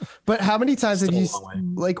 But how many times have you,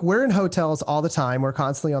 like, we're in hotels all the time. We're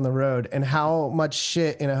constantly on the road, and how much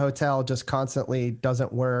shit in a hotel just constantly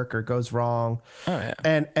doesn't work or goes wrong. Oh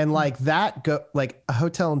yeah. And like that like a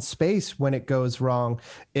hotel in space, when it goes wrong,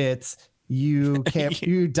 it's you can't,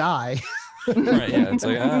 you die. Right, yeah, it's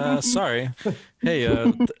like, sorry. Hey,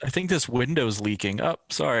 I think this window's leaking. Oh,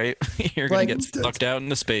 sorry. You're going to get sucked out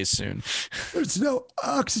into space soon. There's no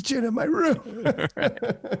oxygen in my room.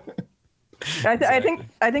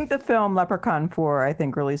 I think the film Leprechaun 4, I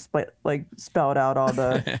think, really spelled out all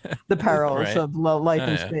the perils of life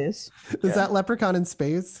in space. Is that Leprechaun in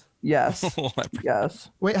space? Yes. Yes.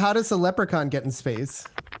 Wait, how does a leprechaun get in space?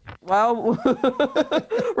 Well,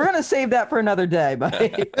 we're gonna save that for another day,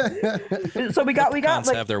 buddy. So we got like,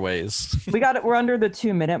 have their ways. We're under the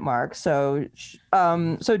 2-minute mark. So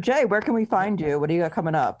So Jay, where can we find you? What do you got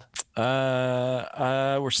coming up?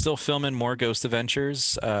 We're still filming more Ghost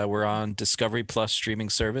Adventures. We're on Discovery Plus streaming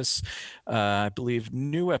service. I believe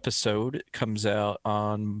new episode comes out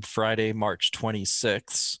on Friday, March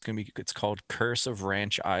 26th. It's called Curse of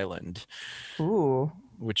Ranch Island. Ooh.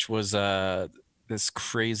 Which was this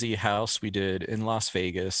crazy house we did in Las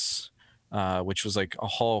Vegas, which was like a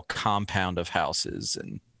whole compound of houses,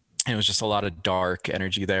 and it was just a lot of dark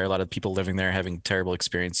energy there, a lot of people living there having terrible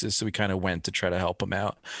experiences. So we kind of went to try to help them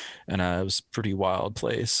out, and it was a pretty wild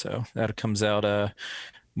place. So that comes out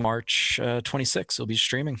March 26th. It'll be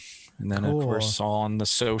streaming, and then Cool. of course on the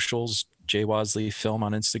socials, Jay Wasley Film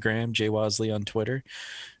on Instagram, Jay Wasley on Twitter,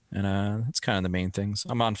 and that's kind of the main things.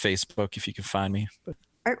 I'm on Facebook if you can find me. But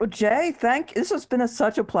All right, well, Jay, this has been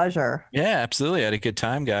such a pleasure. yeah, absolutely. I had a good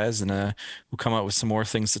time, guys, and we'll come up with some more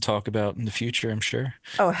things to talk about in the future, I'm sure.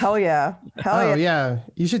 Oh, hell yeah. Oh yeah,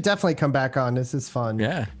 you should definitely come back on. This is fun.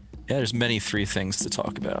 Yeah, there's many 3 things to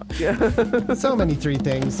talk about. So many 3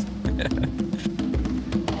 things.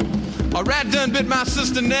 A rat done bit my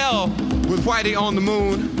sister Nell with Whitey on the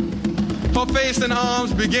moon. Her face and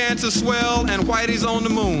arms began to swell, and Whitey's on the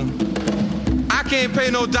moon. I can't pay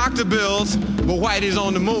no doctor bills, but Whitey's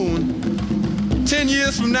on the moon. 10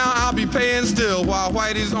 years from now, I'll be paying still while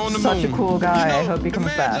Whitey's on the moon. Such a cool guy. I hope he the comes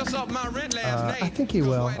man back. just upped my rent last I night think he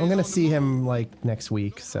will. because I'm gonna Whitey's see on the him like next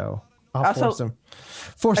week, so I'll Also- force him.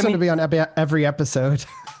 Force him to mean- be on every episode.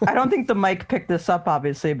 I don't think the mic picked this up,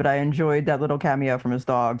 obviously, but I enjoyed that little cameo from his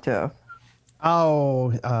dog, too. Oh,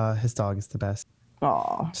 his dog is the best.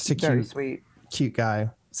 Aw, Just a very cute- sweet. Cute guy.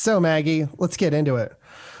 So Maggie, let's get into it.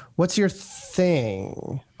 What's your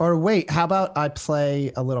thing? Or wait, how about I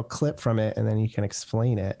play a little clip from it and then you can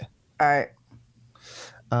explain it? All right.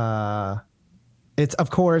 It's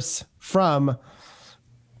of course from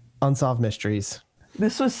Unsolved Mysteries.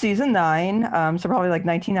 This was season 9, so probably like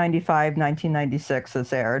 1995, 1996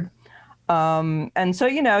 this aired. And so,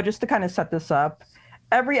 just to kind of set this up,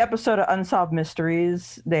 every episode of Unsolved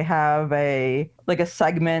Mysteries, they have a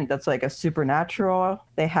segment that's like a supernatural.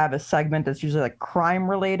 They have a segment that's usually like crime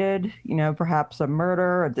related, perhaps a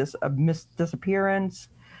murder, a disappearance,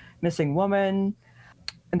 missing woman.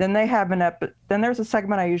 And then they have then there's a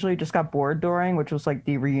segment I usually just got bored during, which was like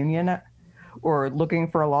the reunion or looking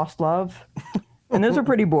for a lost love. And those are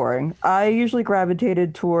pretty boring. I usually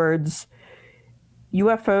gravitated towards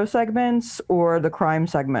UFO segments or the crime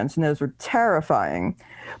segments, and those were terrifying.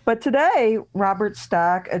 But today, Robert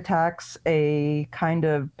Stack attacks a kind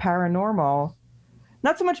of paranormal,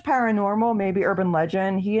 not so much paranormal, maybe urban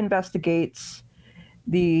legend. He investigates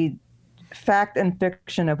the fact and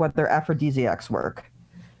fiction of what their aphrodisiacs work.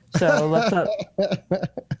 So let's, I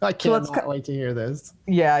let's cannot wait to hear this.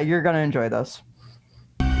 yeah, you're going to enjoy this.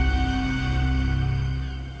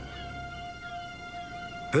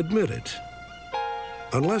 Admit it.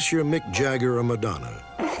 Unless you're Mick Jagger or Madonna,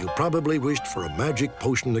 you probably wished for a magic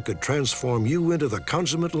potion that could transform you into the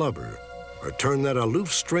consummate lover or turn that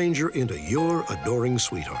aloof stranger into your adoring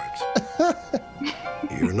sweetheart.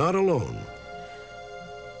 You're not alone.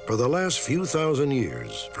 For the last few thousand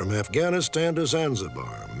years, from Afghanistan to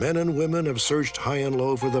Zanzibar, men and women have searched high and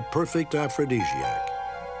low for the perfect aphrodisiac.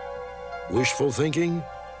 Wishful thinking?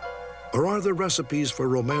 Or are there recipes for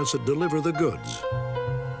romance that deliver the goods?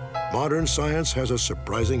 Modern science has a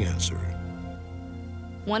surprising answer.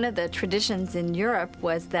 One of the traditions in Europe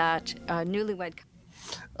was that newlywed.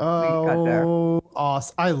 Oh,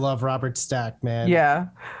 awesome. I love Robert Stack, man. Yeah.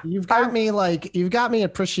 You've got me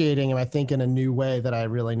appreciating him, I think, in a new way that I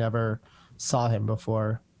really never saw him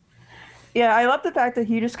before. Yeah, I love the fact that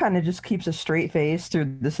he just kind of just keeps a straight face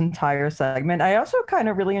through this entire segment. I also kind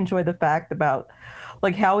of really enjoy the fact about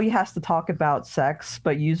like how he has to talk about sex,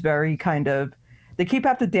 but use very kind of, they keep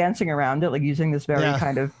after dancing around it, like using this very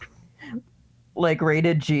kind of like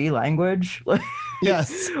rated G language.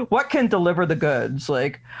 Yes. What can deliver the goods?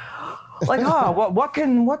 Like what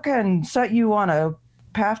can set you on a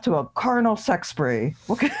path to a carnal sex spree?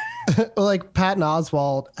 What can... Like Patton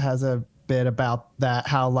Oswalt has a bit about that,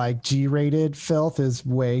 how like G-rated filth is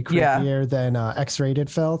way creepier than X-rated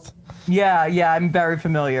filth. Yeah, I'm very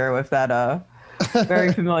familiar with that.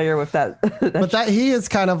 Very familiar with that. But that he is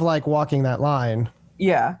kind of like walking that line.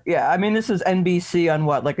 Yeah. I mean, this is NBC on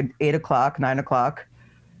what, like an 8 o'clock, 9 o'clock.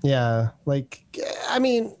 Yeah, like I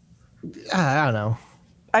mean, I don't know.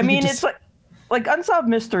 I mean, it's like Unsolved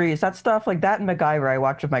Mysteries, that stuff like that and MacGyver I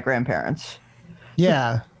watch with my grandparents.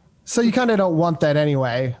 Yeah. So you kind of don't want that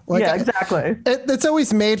anyway. Like, yeah, exactly. It's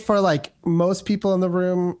always made for like most people in the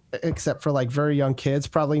room, except for like very young kids,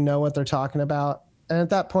 probably know what they're talking about. And at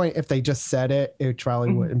that point, if they just said it, it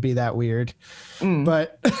probably wouldn't be that weird.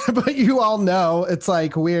 But you all know it's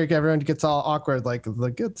like weird. Everyone gets all awkward, like the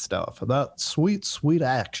good stuff, that sweet, sweet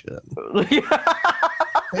action.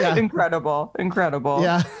 Yeah. Incredible.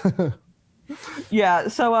 Yeah. Yeah.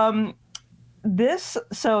 So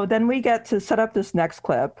so then we get to set up this next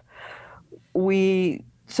clip.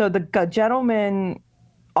 So the gentleman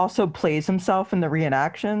also plays himself in the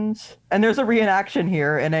reenactions, and there's a reenaction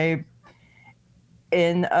here in a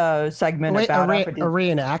segment about a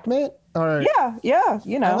reenactment, or yeah,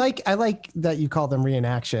 you know. I like that you call them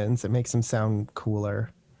reenactions. It makes them sound cooler.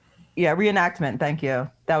 Yeah, reenactment. Thank you.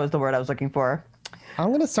 That was the word I was looking for.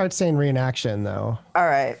 I'm gonna start saying reenaction though. All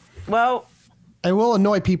right. Well, I will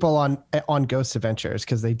annoy people on Ghost Adventures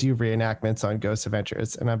because they do reenactments on Ghost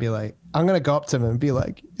Adventures, and I'll be like, I'm gonna go up to them and be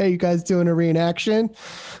like, "Hey, you guys doing a reenaction?"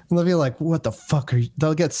 And they'll be like, "What the fuck are you?"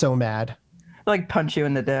 They'll get so mad. Like punch you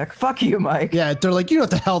in the dick. Fuck you, Mike. Yeah, they're like, "You know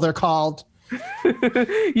what the hell they're called?"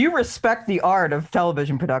 You respect the art of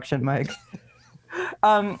television production, Mike.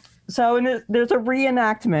 So there's a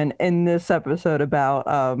reenactment in this episode about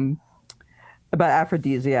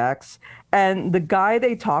aphrodisiacs, and the guy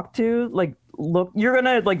they talk to, like, look, you're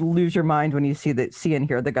gonna like lose your mind when you see and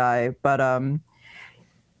hear the guy, but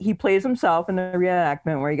he plays himself in the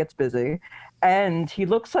reenactment where he gets busy, and he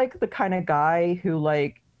looks like the kind of guy who,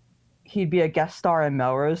 like, he'd be a guest star in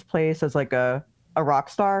Melrose Place as like a rock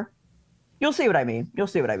star. You'll see what I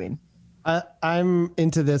mean. I'm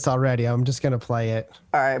into this already. I'm just gonna play it.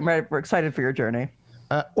 All right, I'm ready. We're excited for your journey.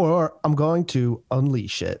 Or I'm going to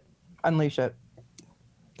unleash it. Unleash it.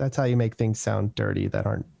 That's how you make things sound dirty that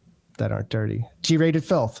aren't dirty. G-rated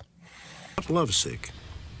filth. Not lovesick.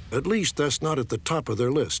 At least that's not at the top of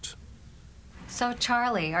their list. So,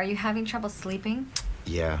 Charlie, are you having trouble sleeping?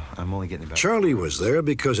 Yeah, I'm only getting about... Charlie was there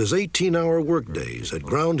because his 18-hour workdays had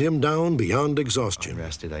ground him down beyond exhaustion.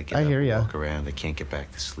 Rested, I get I up hear and ya. walk around. I can't get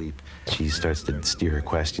back to sleep. She starts to steer her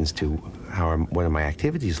questions to what are my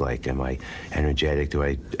activities like? Am I energetic? Do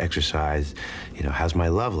I exercise? You know, how's my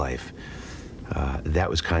love life? That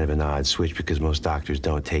was kind of an odd switch because most doctors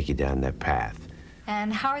don't take you down that path.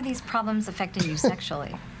 And how are these problems affecting you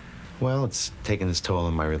sexually? Well, it's taken its toll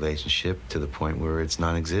on my relationship to the point where it's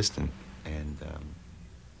non-existent. And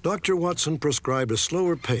Dr. Watson prescribed a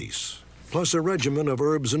slower pace, plus a regimen of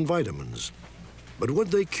herbs and vitamins. But would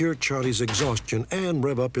they cure Charlie's exhaustion and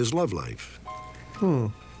rev up his love life?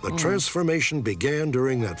 The transformation began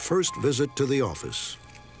during that first visit to the office.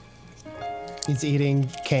 He's eating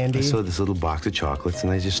candy. I saw this little box of chocolates,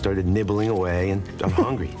 and I just started nibbling away, and I'm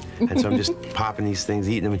hungry. And so I'm just popping these things,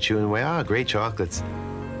 eating them and chewing away. Ah, great chocolates.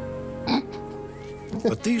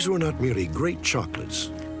 But these were not merely great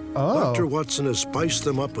chocolates. Oh. Dr. Watson has spiced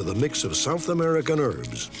them up with a mix of South American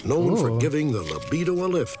herbs, known for giving the libido a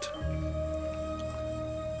lift.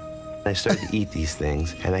 I started to eat these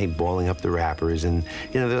things, and I hate balling up the wrappers, and,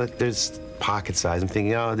 you know, there's pocket size. I'm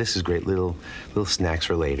thinking, oh, this is great, little snacks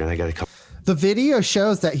for later, and I got a couple. The video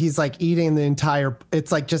shows that he's like eating the entire,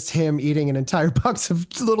 it's like just him eating an entire box of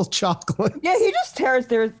little chocolates. Yeah, he just tears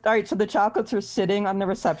there. All right, so the chocolates are sitting on the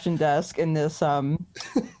reception desk in this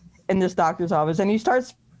doctor's office, and he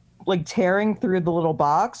starts like tearing through the little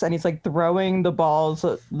box, and he's like throwing the balls,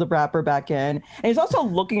 the wrapper back in, and he's also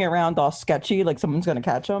looking around all sketchy, like someone's gonna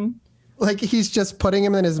catch him. Like he's just putting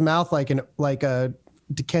him in his mouth like a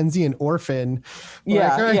Dickensian orphan.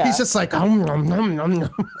 Yeah. He's just like, nom, nom, nom, nom.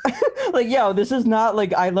 Like, yo, this is not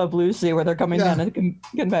like I Love Lucy where they're coming down a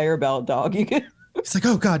conveyor belt, dog. He's like,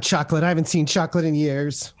 oh God, chocolate. I haven't seen chocolate in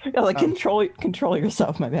years. Yeah, like control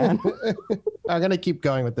yourself, my man. I'm gonna keep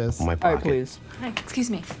going with this. My pocket. All right, please. Hi,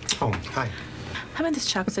 excuse me. Oh, hi. How many of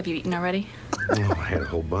these chocolates have you eaten already? Oh, I had a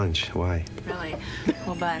whole bunch. Why? Really? A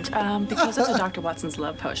whole bunch. Because those are Dr. Watson's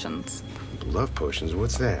love potions. Love potions?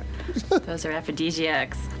 What's that? Those are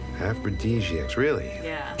aphrodisiacs. Aphrodisiacs, really?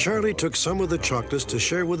 Yeah. Charlie took some of the chocolates to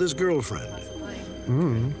share with his girlfriend.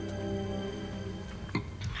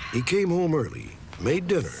 He came home early, made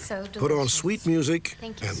dinner, So put on delicious. sweet music,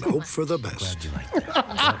 Thank you and so hoped much. for the best. Glad you like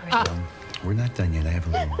that. We're not done yet. I have a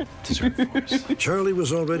little dessert for us. Charlie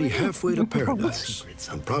was already halfway to paradise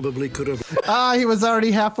and probably could have He was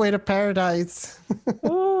already halfway to paradise.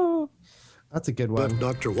 That's a good one. left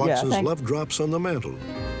Dr. Watson's thanks. love drops on the mantle.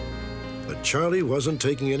 But Charlie wasn't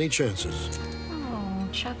taking any chances. Oh,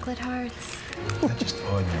 chocolate hearts. Not just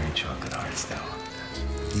ordinary chocolate hearts, though.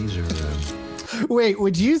 These are, Wait,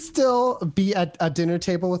 would you still be at a dinner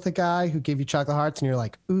table with a guy who gave you chocolate hearts and you're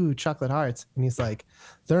like, ooh, chocolate hearts? And he's like,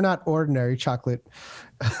 they're not ordinary chocolate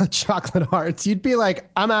hearts. You'd be like,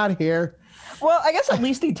 I'm out of here. Well, I guess at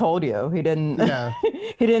least he told you. He didn't. Yeah.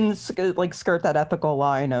 He didn't skirt that ethical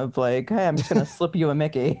line of like, hey, I'm just gonna slip you a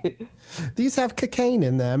Mickey. These have cocaine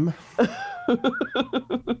in them.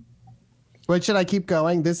 Wait, should I keep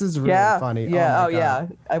going? This is really funny. Yeah. Oh, my God. Yeah.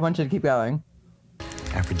 I want you to keep going.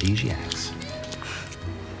 Aphrodisiacs.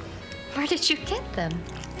 Where did you get them?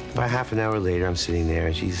 About half an hour later, I'm sitting there,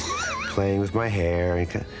 and she's playing with my hair,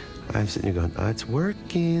 and I'm sitting there going, oh, it's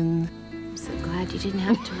working. I'm so glad you didn't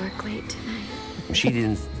have to work late tonight. She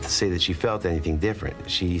didn't say that she felt anything different.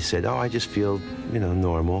 She said, oh, I just feel,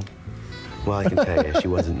 normal. Well, I can tell you, she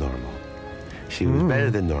wasn't normal. She was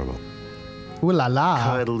better than normal. Ooh la la.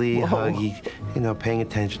 Cuddly, huggy, paying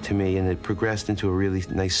attention to me, and it progressed into a really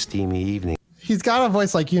nice, steamy evening. He's got a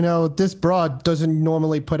voice like, this broad doesn't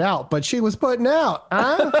normally put out, but she was putting out.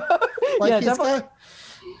 Huh? Like Yeah, definitely.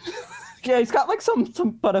 Yeah, he's got like some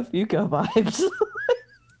Buttafuoco vibes.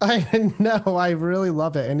 I know, I really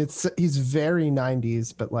love it. And he's very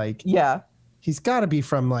 90s, but like, Yeah. he's got to be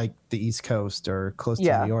from like the East Coast or close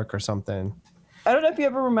to New York or something. I don't know if you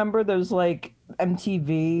ever remember those like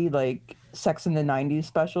MTV like Sex in the 90s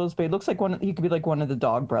specials, but he looks like he could be like one of the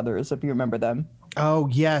Dog Brothers if you remember them. Oh,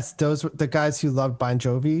 yes. Those were the guys who loved Bon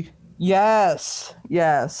Jovi. Yes.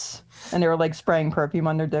 And they were like spraying perfume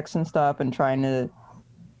on their dicks and stuff and trying to.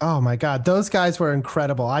 Oh my God. Those guys were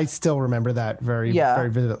incredible. I still remember that very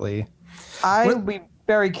vividly. I'd be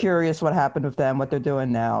very curious what happened with them, what they're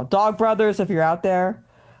doing now. Dog Brothers, if you're out there.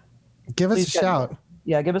 Give us a shout.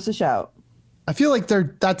 Yeah, give us a shout. I feel like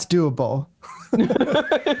that's doable.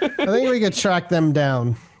 I think we could track them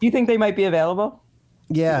down. Do you think they might be available?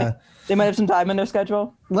 Yeah. They might have some time in their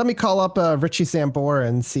schedule. Let me call up Richie Sambora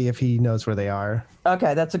and see if he knows where they are.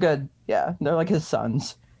 Okay, that's a good. Yeah, they're like his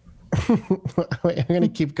sons. Wait, I'm going to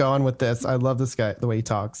keep going with this. I love this guy, the way he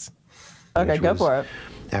talks. Okay, go for it.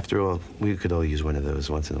 After all, we could all use one of those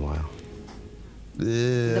once in a while.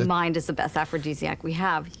 The mind is the best aphrodisiac we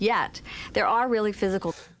have, yet there are really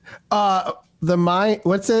physical. The mind,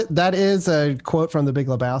 what's it? That is a quote from The Big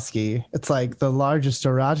Lebowski. It's like the largest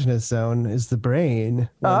erogenous zone is the brain.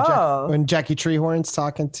 When Jackie Treehorn's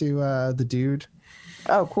talking to the dude.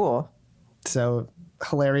 Oh, cool. So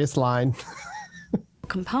hilarious line.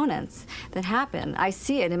 Components that happen. I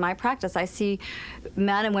see it in my practice. I see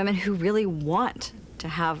men and women who really want to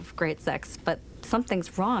have great sex, but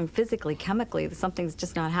something's wrong physically, chemically. Something's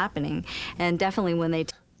just not happening. And definitely when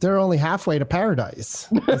they're only halfway to paradise.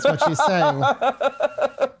 That's what she's saying.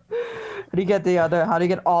 How do you get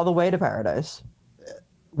all the way to paradise?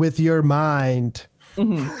 With your mind.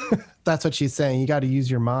 Mm-hmm. That's what she's saying. You got to use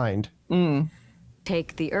your mind.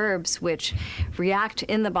 take the herbs which react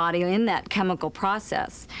in the body in that chemical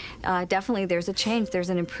process, definitely there's a change, there's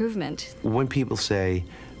an improvement. When people say,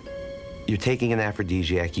 you're taking an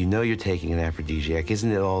aphrodisiac, you know you're taking an aphrodisiac,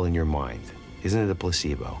 isn't it all in your mind? Isn't it a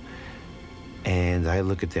placebo? And I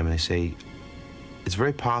look at them and I say, it's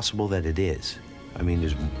very possible that it is. I mean,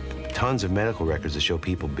 there's tons of medical records that show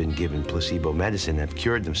people have been given placebo medicine and have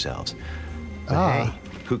cured themselves. But hey,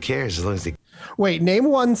 who cares as long as they... Wait, name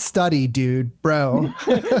one study, dude, bro.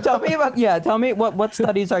 Tell me what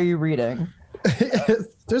studies are you reading?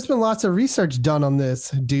 There's been lots of research done on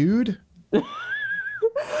this, dude.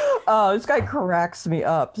 Oh, this guy cracks me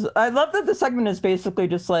up. I love that the segment is basically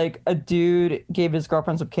just like a dude gave his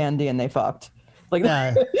girlfriend some candy and they fucked. Like,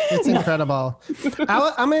 yeah, it's incredible.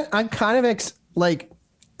 I'm kind of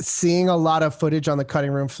seeing a lot of footage on the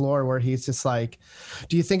cutting room floor where he's just like,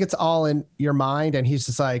 do you think it's all in your mind? And he's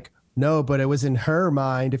just like, no, but it was in her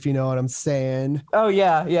mind, if you know what I'm saying. Oh,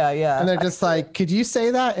 yeah. And they're just like, could you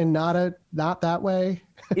say that and not that way?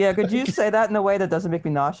 Yeah, could you say that in a way that doesn't make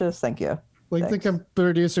me nauseous? Thank you. Like Thanks. the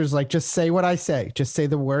producer's like, just say what I say. Just say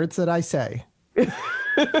the words that I say.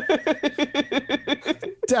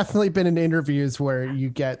 Definitely been in interviews where you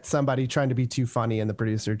get somebody trying to be too funny and the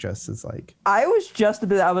producer just is like, I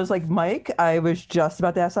was like, Mike, I was just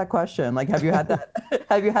about to ask that question. Like, have you had that?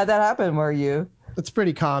 Have you had that happen where you... It's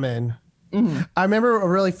pretty common. Mm-hmm. I remember a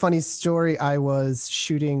really funny story. I was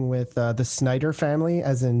shooting with the Snyder family,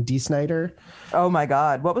 as in Dee Snider. Oh my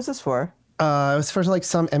God. What was this for? It was for like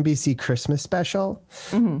some NBC Christmas special.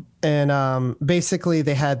 Mm-hmm. And basically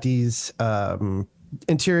they had these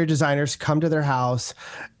interior designers come to their house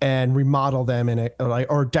and remodel them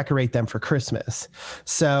or decorate them for Christmas.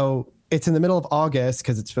 So it's in the middle of August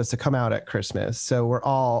because it's supposed to come out at Christmas. So we're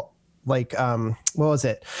all like, what was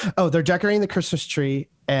it? Oh, they're decorating the Christmas tree.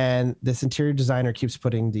 And this interior designer keeps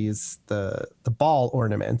putting the ball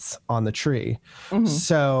ornaments on the tree. Mm-hmm.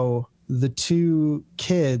 So the two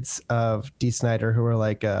kids of Dee Snider, who were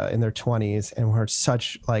like in their 20s and were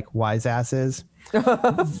such like wise asses,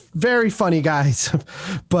 very funny guys.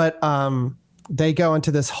 But they go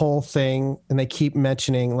into this whole thing and they keep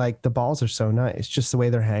mentioning like the balls are so nice, just the way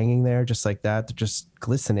they're hanging there, just like that. They're just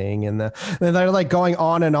glistening. And they're like going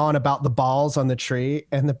on and on about the balls on the tree.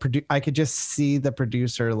 And I could just see the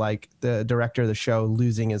producer, like the director of the show,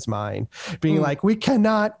 losing his mind, being like, we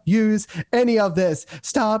cannot use any of this.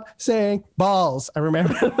 Stop saying balls. I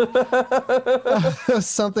remember it was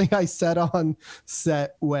something I said on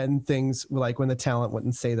set when the talent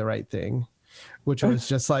wouldn't say the right thing, which was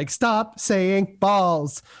just like, stop saying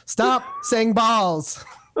balls, stop saying balls.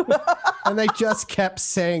 And they just kept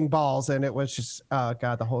saying balls. And it was just, oh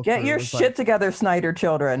God, the whole Get your shit together, Snyder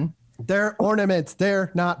children. They're ornaments.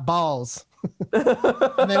 They're not balls.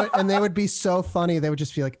 and they would be so funny. They would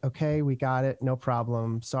just be like, okay, we got it. No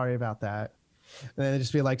problem. Sorry about that. And then they'd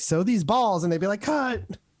just be like, so these balls. And they'd be like, cut.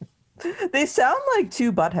 They sound like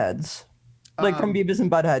two buttheads. Like from Beavis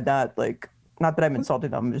and Butthead, not that I'm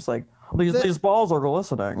insulting them. I'm just like, these balls are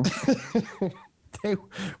glistening. They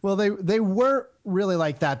weren't really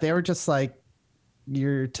like that. They were just like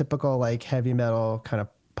your typical like heavy metal kind of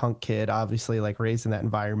punk kid, obviously like raised in that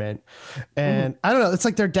environment. And I don't know, it's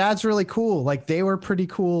like their dad's really cool. Like they were pretty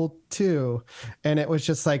cool too. And it was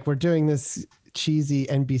just like, we're doing this cheesy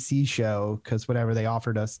NBC show because whatever, they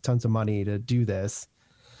offered us tons of money to do this.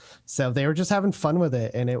 So they were just having fun with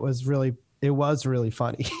it. And it was really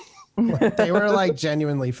funny. Like, they were like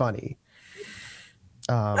genuinely funny.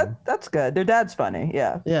 That's good. Their dad's funny.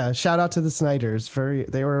 Yeah. Shout out to the Snyders.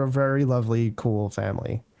 They were a very lovely, cool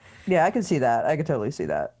family. Yeah, I can see that. I could totally see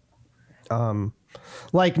that.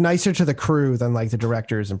 Like nicer to the crew than like the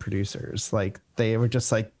directors and producers. Like they were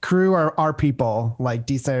just like, crew are our people. Like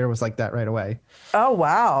Dee Snider was like that right away. Oh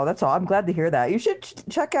wow, that's all. I'm glad to hear that. You should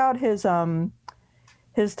check out his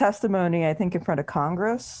testimony, I think, in front of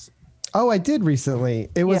Congress. Oh, I did recently.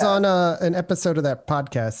 It was on an episode of that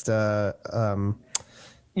podcast.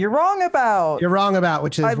 You're Wrong About,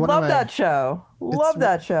 which is I love that show. Love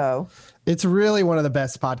that show. It's really one of the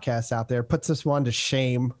best podcasts out there. Puts us one to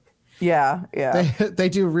shame. Yeah. They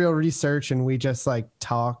do real research and we just like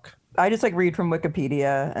talk. I just like read from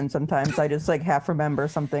Wikipedia and sometimes I just like half remember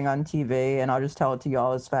something on TV and I'll just tell it to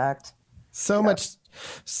y'all as fact. So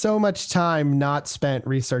much time not spent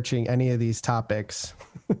researching any of these topics.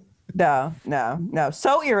 No.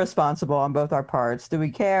 So irresponsible on both our parts. Do we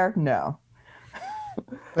care? No.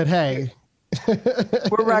 But hey,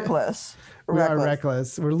 we're reckless. We are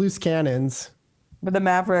reckless. We're loose cannons. We're the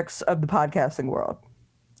Mavericks of the podcasting world.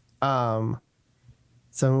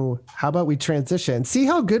 So how about we transition? See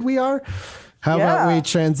how good we are? How about we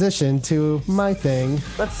transition to my thing?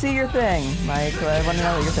 Let's see your thing, Mike. I want to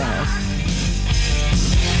know what your thing is.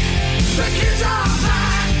 The kids are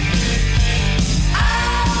back.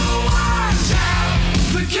 Oh, watch out.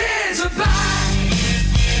 The kids are back.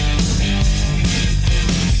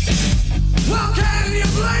 Well, can you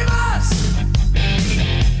blame us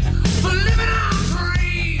for living our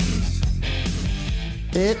dreams?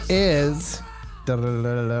 It is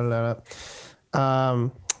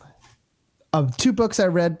of two books I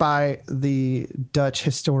read by the Dutch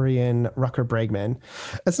historian Rutger Bregman.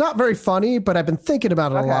 It's not very funny, but I've been thinking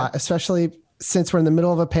about it a lot, especially since we're in the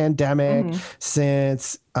middle of a pandemic,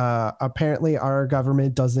 since apparently our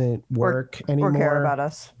government doesn't work anymore. Or care about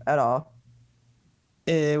us at all.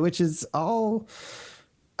 Which is all,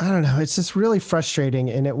 I don't know. It's just really frustrating.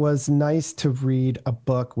 And it was nice to read a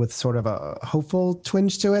book with sort of a hopeful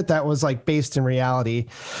twinge to it that was like based in reality.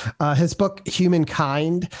 His book,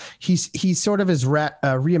 Humankind, he sort of is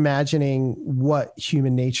reimagining what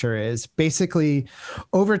human nature is. Basically,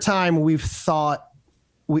 over time, we've thought,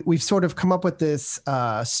 we've sort of come up with this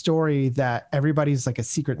story that everybody's like a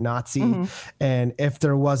secret Nazi. And if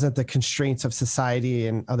there wasn't the constraints of society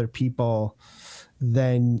and other people,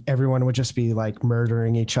 then everyone would just be like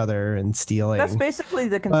murdering each other and stealing. That's basically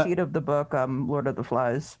the conceit of the book, Lord of the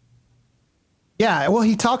Flies. Yeah, well,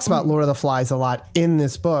 he talks about Lord of the Flies a lot in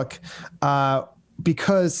this book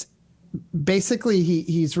because basically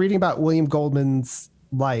he's reading about William Goldman's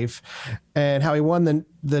life and how he won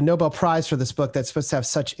the Nobel Prize for this book that's supposed to have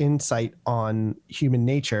such insight on human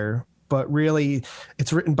nature, but really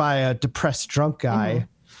it's written by a depressed drunk guy.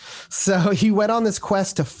 So he went on this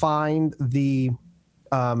quest to find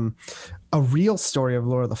a real story of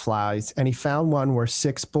Lord of the Flies, and he found one where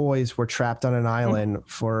 6 boys were trapped on an island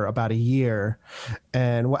for about a year.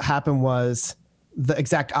 And what happened was the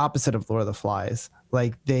exact opposite of Lord of the Flies.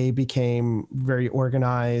 Like they became very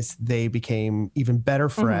organized. They became even better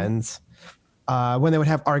friends. when they would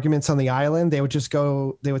have arguments on the island, they would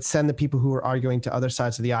send the people who were arguing to other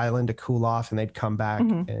sides of the island to cool off, and they'd come back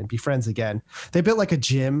and be friends again. They built like a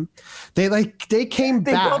gym. They came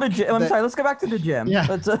back. Built a gym. I'm sorry, let's go back to the gym.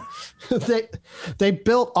 Yeah. They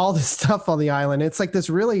built all this stuff on the island. It's like this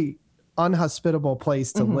really unhospitable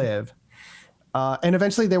place to live. And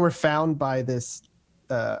eventually they were found by this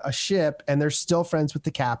a ship, and they're still friends with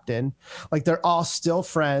the captain. Like they're all still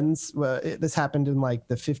friends. This happened in like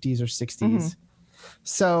the 50s or 60s.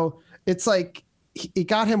 So it's like it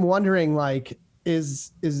got him wondering, like,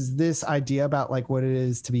 is this idea about like what it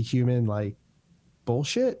is to be human like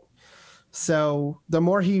bullshit? So the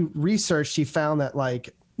more he researched, he found that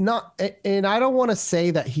like not, and I don't want to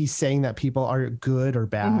say that he's saying that people are good or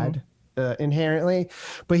bad. Inherently,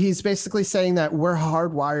 but he's basically saying that we're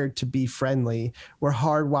hardwired to be friendly, we're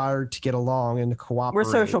hardwired to get along and to cooperate.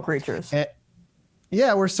 We're social creatures.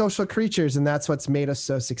 Yeah, we're social creatures, and that's what's made us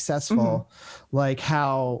so successful. Like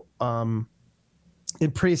how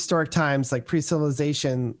in prehistoric times, like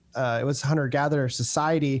pre-civilization, it was hunter-gatherer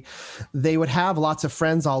society. They would have lots of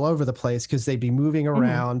friends all over the place because they'd be moving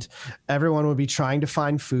around. Everyone would be trying to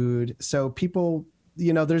find food, so people,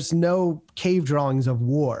 you know, there's no cave drawings of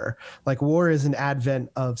war. Like war is an advent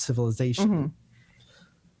of civilization.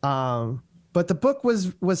 But the book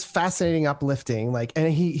was fascinating, uplifting. Like, and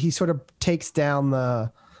he sort of takes down the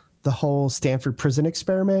whole Stanford prison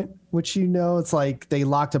experiment, which, you know, it's like they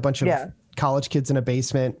locked a bunch of college kids in a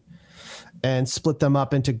basement and split them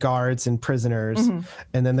up into guards and prisoners.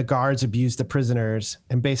 And then the guards abused the prisoners.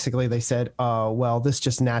 And basically they said, oh, well, this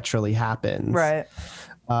just naturally happens. Right.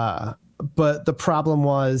 But the problem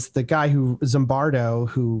was the guy Zimbardo,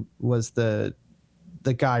 who was the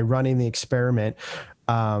guy running the experiment,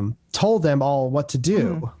 told them all what to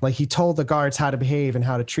do. Like he told the guards how to behave and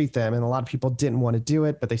how to treat them. And a lot of people didn't want to do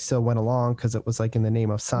it, but they still went along because it was like in the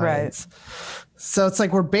name of science. Right. So it's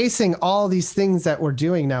like we're basing all these things that we're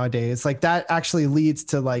doing nowadays. Like that actually leads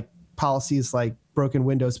to like policies like broken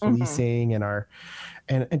windows policing and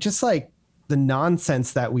just like the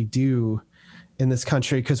nonsense that we do in this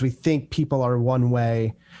country, because we think people are one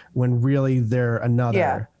way when really they're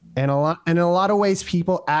another. And in a lot of ways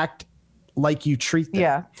people act like you treat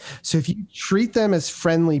them. So if you treat them as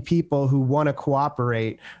friendly people who want to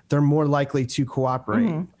cooperate, they're more likely to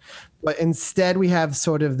cooperate. But instead we have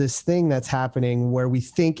sort of this thing that's happening where we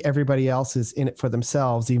think everybody else is in it for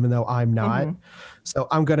themselves, even though I'm not. So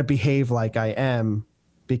I'm going to behave like I am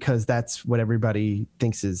because that's what everybody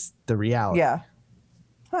thinks is the reality.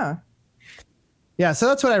 Yeah, so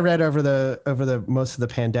that's what I read over the most of the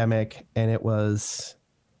pandemic, and it was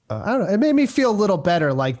I don't know, it made me feel a little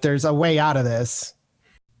better, like there's a way out of this.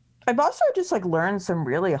 I've also just like learned some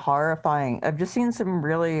really horrifying, I've just seen some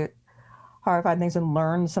really horrifying things and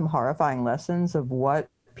learned some horrifying lessons of what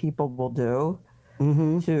people will do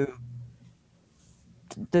to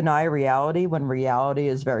deny reality when reality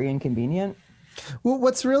is very inconvenient. Well,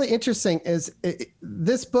 what's really interesting is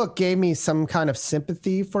this book gave me some kind of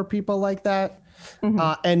sympathy for people like that.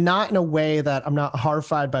 And not in a way that I'm not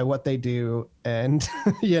horrified by what they do. And,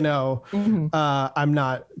 you know, I'm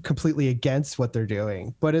not completely against what they're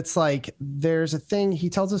doing. But it's like there's a thing. He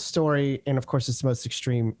tells a story. And of course, it's the most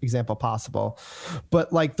extreme example possible.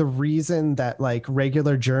 But like the reason that like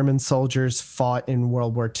regular German soldiers fought in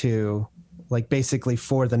World War II, like basically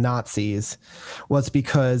for the Nazis, was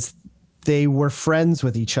because they were friends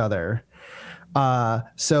with each other.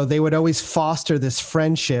 So they would always foster this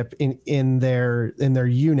friendship in their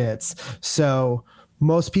units. So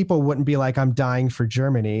most people wouldn't be like, I'm dying for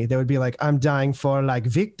Germany. They would be like, I'm dying for like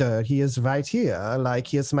Victor. He is right here. Like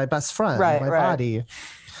he is my best friend, my body.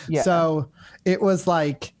 So it was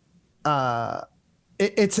like, you're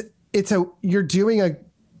doing a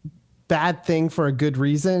bad thing for a good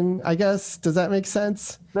reason, I guess. Does that make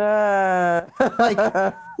sense? But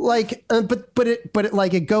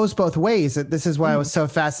it goes both ways. This is why I was so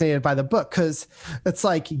fascinated by the book, because it's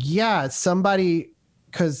like, somebody,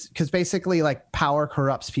 because basically like power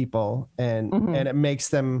corrupts people and it makes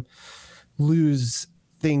them lose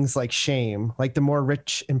things like shame. Like the more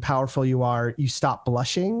rich and powerful you are, you stop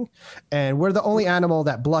blushing, and we're the only animal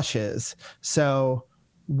that blushes. So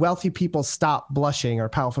wealthy people stop blushing, or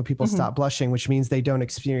powerful people stop blushing, which means they don't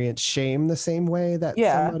experience shame the same way that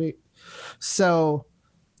somebody. So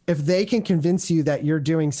if they can convince you that you're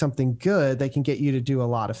doing something good, they can get you to do a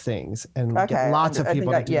lot of things and get lots of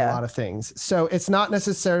people to do a lot of things. So it's not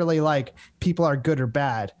necessarily like people are good or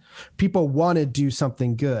bad. People want to do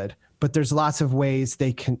something good, but there's lots of ways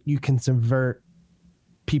you can subvert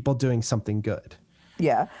people doing something good.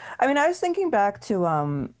 Yeah. I mean, I was thinking back to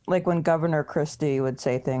like when Governor Christie would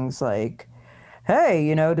say things like, hey,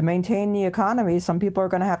 you know, to maintain the economy, some people are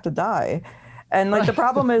going to have to die. And like the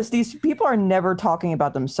problem is these people are never talking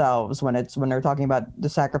about themselves when they're talking about the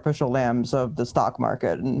sacrificial lambs of the stock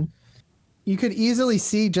market. And you could easily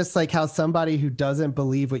see just like how somebody who doesn't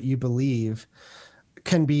believe what you believe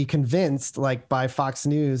can be convinced, like by Fox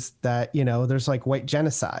News, that, you know, there's like white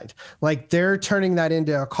genocide. Like they're turning that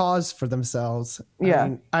into a cause for themselves.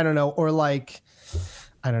 Yeah. I don't know. Or like,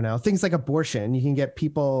 I don't know, things like abortion. You can get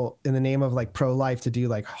people in the name of like pro-life to do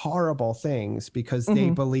like horrible things because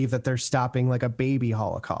they believe that they're stopping like a baby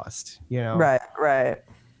Holocaust, you know? Right.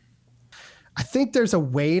 I think there's a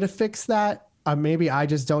way to fix that. Maybe I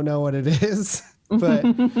just don't know what it is, but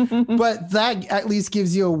that at least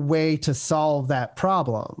gives you a way to solve that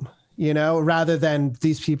problem, you know, rather than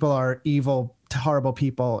these people are evil, horrible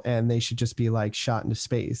people and they should just be like shot into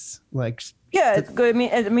space. Like, yeah, it's good.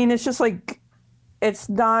 I mean, it's just like, it's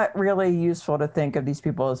not really useful to think of these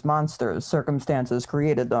people as monsters. Circumstances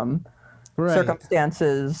created them. Right.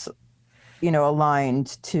 Circumstances, you know,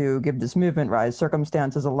 aligned to give this movement rise.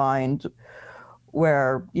 Circumstances aligned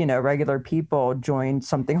where, you know, regular people joined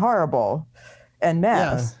something horrible en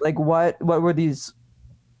masse. Yeah. Like what were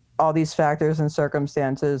all these factors and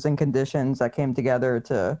circumstances and conditions that came together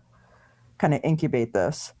to kind of incubate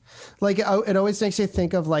this? Like it always makes you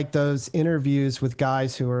think of like those interviews with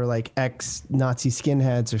guys who are like ex-Nazi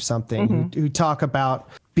skinheads or something who talk about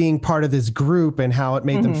being part of this group and how it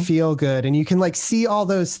made them feel good. And you can like see all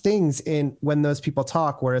those things in when those people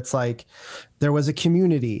talk, where it's like there was a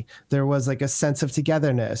community, there was like a sense of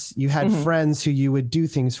togetherness. You had friends who you would do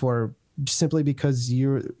things for simply because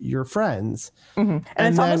you're friends. And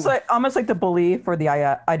it's almost like the belief or the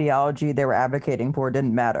ideology they were advocating for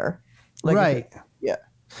didn't matter. Like, right. Yeah.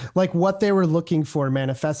 Like what they were looking for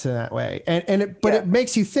manifested in that way. It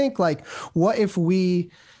makes you think like, what if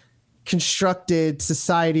we constructed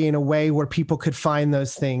society in a way where people could find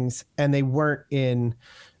those things and they weren't in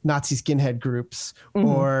Nazi skinhead groups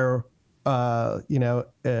or,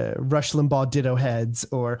 Rush Limbaugh ditto heads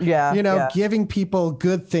or, giving people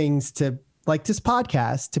good things to like this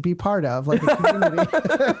podcast to be part of, like a community.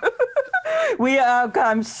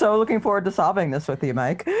 I'm so looking forward to solving this with you,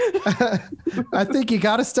 Mike. I think you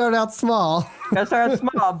got to start out small. Got to start out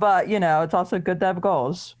small, but you know, it's also good to have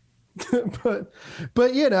goals.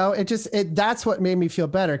 but you know, that's what made me feel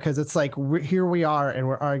better, because it's like here we are and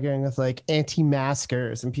we're arguing with like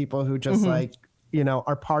anti-maskers and people who just like, you know,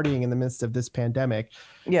 are partying in the midst of this pandemic.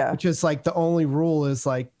 Yeah. Which is like the only rule is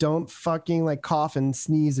like, don't fucking like cough and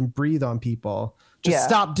sneeze and breathe on people. Just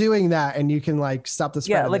stop doing that and you can like stop the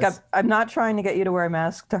spread. Yeah, like I'm not trying to get you to wear a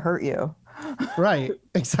mask to hurt you. Right,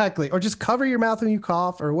 exactly. Or just cover your mouth when you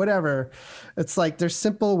cough or whatever. It's like there's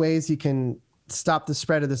simple ways you can stop the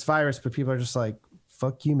spread of this virus, but people are just like,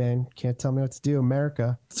 fuck you, man. Can't tell me what to do,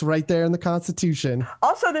 America. It's right there in the Constitution.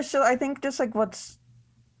 Also, I think just like what's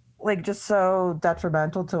like just so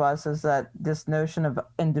detrimental to us is that this notion of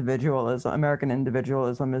individualism, American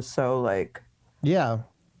individualism, is so like,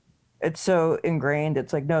 it's so ingrained.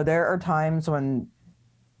 It's like, no, there are times when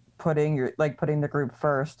putting the group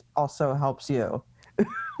first also helps you.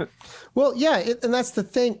 Well, yeah, and that's the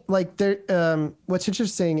thing. Like, there, what's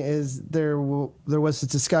interesting is there was a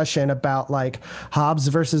discussion about like Hobbes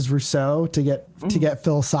versus Rousseau to get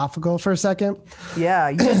philosophical for a second. Yeah,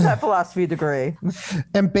 you did that philosophy degree.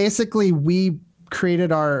 And basically, we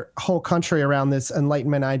created our whole country around this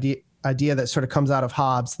Enlightenment idea that sort of comes out of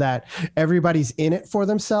Hobbes, that everybody's in it for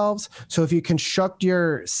themselves. So if you construct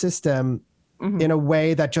your system in a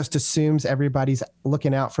way that just assumes everybody's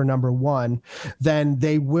looking out for number one, then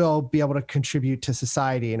they will be able to contribute to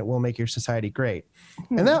society and it will make your society great.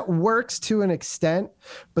 And that works to an extent.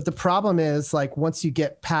 But the problem is, like, once you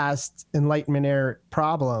get past Enlightenment era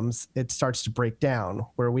problems, it starts to break down,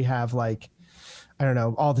 where we have like, I don't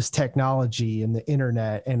know, all this technology and the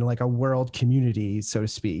internet and like a world community, so to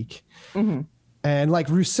speak. And like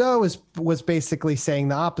Rousseau was basically saying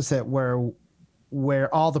the opposite,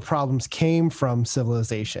 where all the problems came from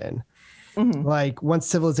civilization. Like once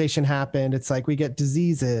civilization happened, it's like we get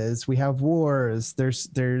diseases, we have wars,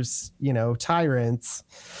 there's you know, tyrants,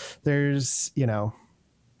 there's, you know,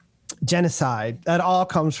 genocide. That all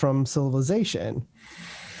comes from civilization.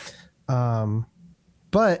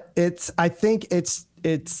 But I think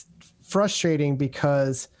it's frustrating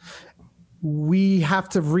because we have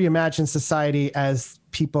to reimagine society as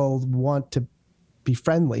people want to be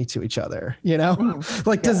friendly to each other, you know,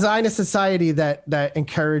 like design a society that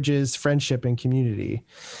encourages friendship and community,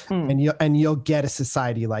 and you'll get a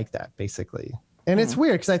society like that, basically. And it's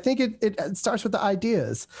weird because I think it starts with the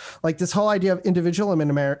ideas. Like this whole idea of individualism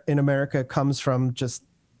in America comes from just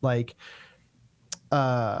like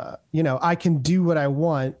I can do what I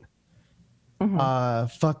want.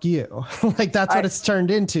 Fuck you. Like that's what it's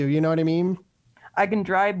turned into. You know what I mean? I can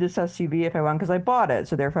drive this SUV if I want because I bought it,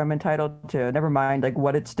 so therefore I'm entitled to. Never mind like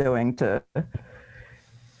what it's doing to,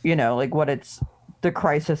 like what it's the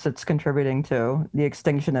crisis it's contributing to, the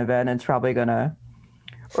extinction event. It's probably gonna,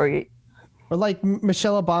 or like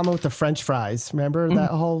Michelle Obama with the French fries. Remember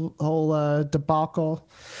that whole debacle?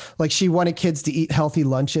 Like she wanted kids to eat healthy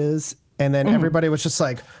lunches. And then everybody was just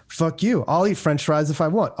like, fuck you. I'll eat French fries if I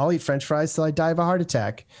want. I'll eat French fries till I die of a heart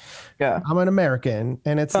attack. Yeah. I'm an American.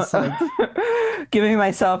 And it's just like... giving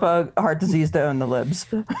myself a heart disease to own the libs.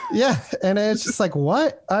 Yeah. And it's just like,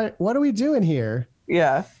 what? What are we doing here?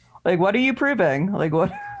 Yeah. Like, what are you proving? Like,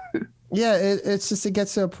 what? Yeah. It's just, it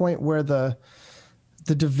gets to a point where the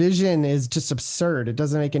division is just absurd. It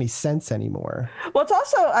doesn't make any sense anymore. Well, it's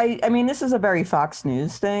also, I mean, this is a very Fox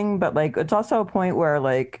News thing, but like, it's also a point where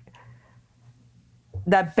like,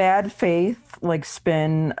 that bad faith like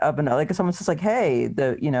spin of like if someone says like, hey,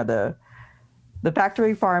 the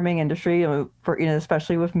factory farming industry for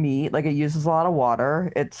especially with meat, like it uses a lot of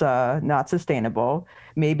water, it's not sustainable,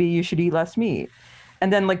 maybe you should eat less meat.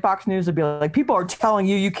 And then like Fox News would be like, people are telling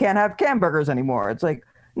you can't have hamburgers anymore. It's like,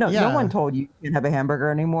 no one told you can't have a hamburger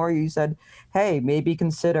anymore. You said, hey, maybe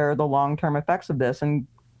consider the long-term effects of this and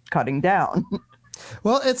cutting down.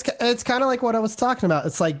 Well, it's kind of like what I was talking about.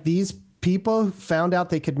 It's like these people found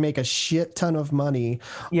out they could make a shit ton of money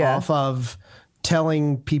off of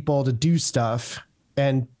telling people to do stuff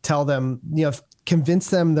and tell them,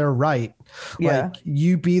 convince them they're right. Yeah. Like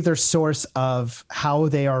you be their source of how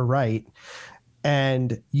they are right.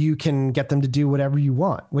 And you can get them to do whatever you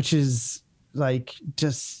want, which is like,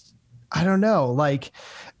 just, I don't know. Like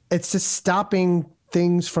it's just stopping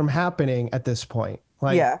things from happening at this point.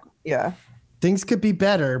 Like, yeah. Things could be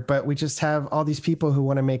better, but we just have all these people who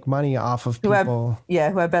want to make money off of people. Who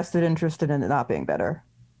have vested interest in it not being better.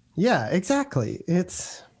 Yeah, exactly.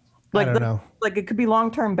 It's like, I don't know. Like it could be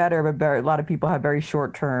long-term better, but a lot of people have very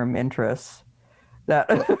short-term interests that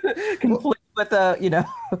conflict with the,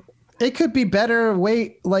 It could be better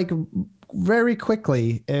very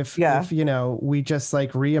quickly if we just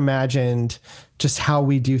like reimagined just how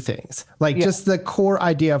we do things. Like just the core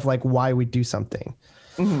idea of like why we do something.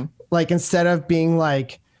 Mm-hmm. Like instead of being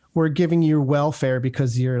like, we're giving you welfare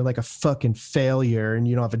because you're like a fucking failure and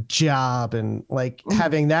you don't have a job and like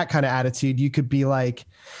having that kind of attitude, you could be like,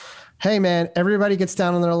 hey man, everybody gets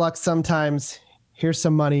down on their luck sometimes. Here's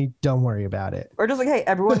some money. Don't worry about it. Or just like, hey,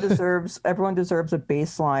 everyone deserves a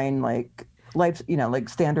baseline like life, like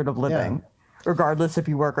standard of living, regardless if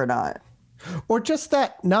you work or not. Or just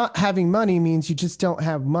that not having money means you just don't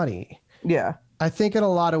have money. Yeah. I think in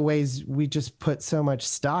a lot of ways, we just put so much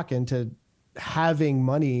stock into having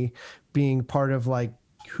money being part of like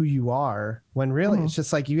who you are, when really it's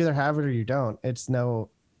just like you either have it or you don't. It's no,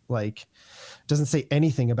 like, doesn't say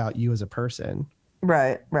anything about you as a person.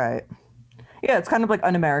 Right. Yeah, it's kind of like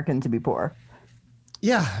un-American to be poor.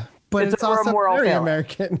 Yeah, but it's also very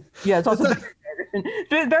American. Yeah, it's also very American.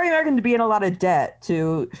 It's very American to be in a lot of debt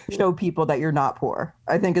to show people that you're not poor,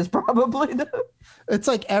 I think is probably It's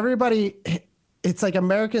like it's like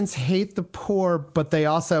Americans hate the poor, but they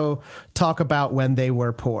also talk about when they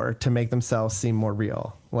were poor to make themselves seem more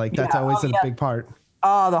real. Like that's always a big part.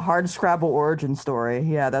 Oh, the hard Scrabble origin story.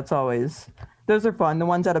 Yeah, those are fun. The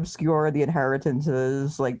ones that obscure the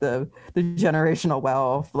inheritances, like the generational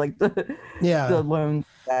wealth, like the loan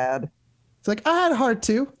bad. It's like, I had heart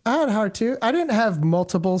too. I didn't have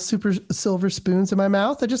multiple super silver spoons in my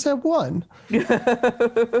mouth. I just had one.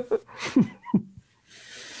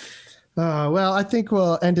 Well, I think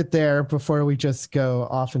we'll end it there before we just go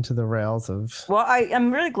off into the rails of... Well,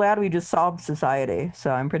 I'm really glad we just solved society.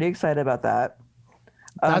 So I'm pretty excited about that.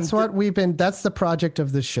 That's that's the project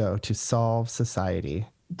of the show, to solve society.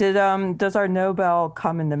 Does our Nobel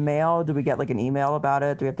come in the mail? Do we get like an email about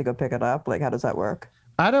it? Do we have to go pick it up? Like, how does that work?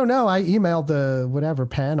 I don't know. I emailed the whatever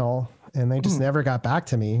panel and they just never got back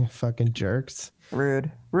to me. Fucking jerks.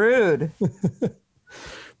 Rude.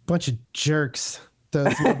 Bunch of jerks.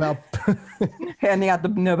 Those Nobel handing out the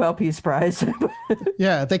Nobel Peace Prize.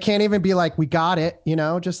 Yeah, they can't even be like, we got it,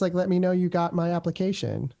 just like let me know you got my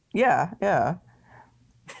application. Yeah.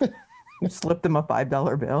 Slip them a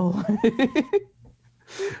 $5 bill.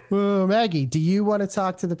 Well, Maggie, do you want to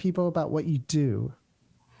talk to the people about what you do?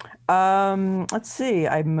 Let's see.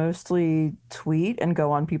 I mostly tweet and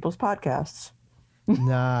go on people's podcasts.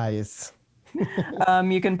 Nice.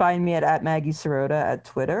 You can find me at Maggie Sirota at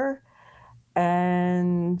Twitter.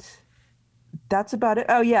 And that's about it.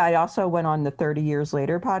 Oh, yeah. I also went on the 30 Years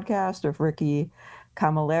Later podcast with Ricky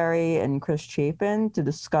Camilleri and Chris Chapin to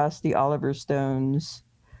discuss the Oliver Stone's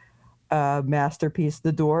masterpiece,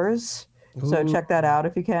 The Doors. So check that out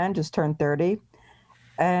if you can. Just turned 30.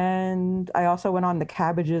 And I also went on the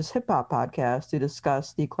Cabbages Hip Hop podcast to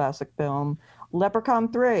discuss the classic film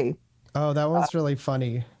Leprechaun 3. Oh, that one's really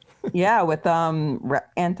funny. Yeah, with anti-pop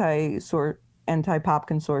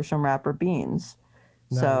consortium rapper Beans.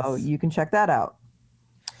 So Nice. you can check that out.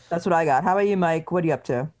 That's what I got. How about you, Mike? What are you up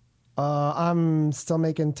to? I'm still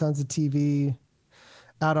making tons of TV,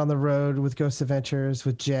 out on the road with Ghost Adventures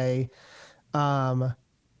with Jay.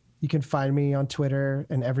 You can find me on Twitter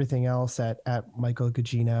and everything else at Michael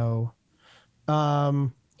Gugino.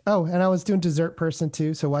 And I was doing Dessert Person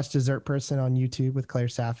too. So watch Dessert Person on YouTube with Claire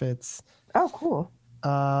Saffitz. Oh, cool.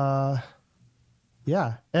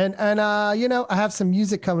 Yeah. And I have some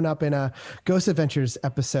music coming up in a Ghost Adventures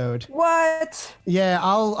episode. What? Yeah,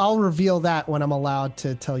 I'll reveal that when I'm allowed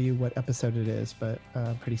to tell you what episode it is, but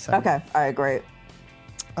pretty excited. Okay. All right, great.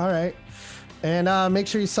 All right. And make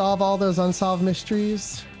sure you solve all those unsolved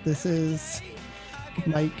mysteries. This is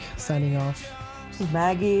Mike signing off. This is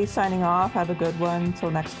Maggie signing off. Have a good one. Till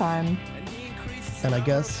next time. And I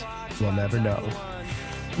guess we'll never know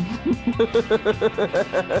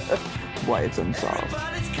why it's unsolved.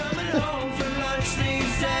 Everybody's coming home for lunch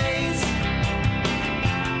these days.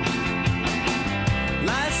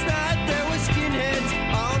 Last night there were skinheads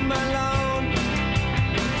on my lawn.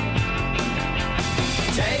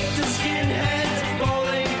 Take the skinheads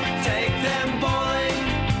bowling, take them bowling.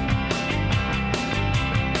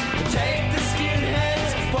 Take the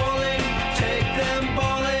skinheads bowling, take them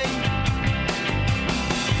bowling.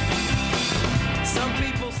 Some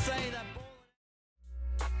people say that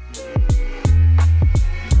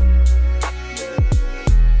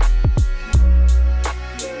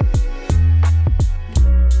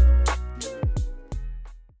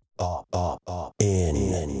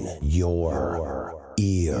in your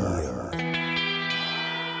ear.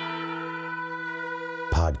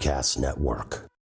 Podcast Network.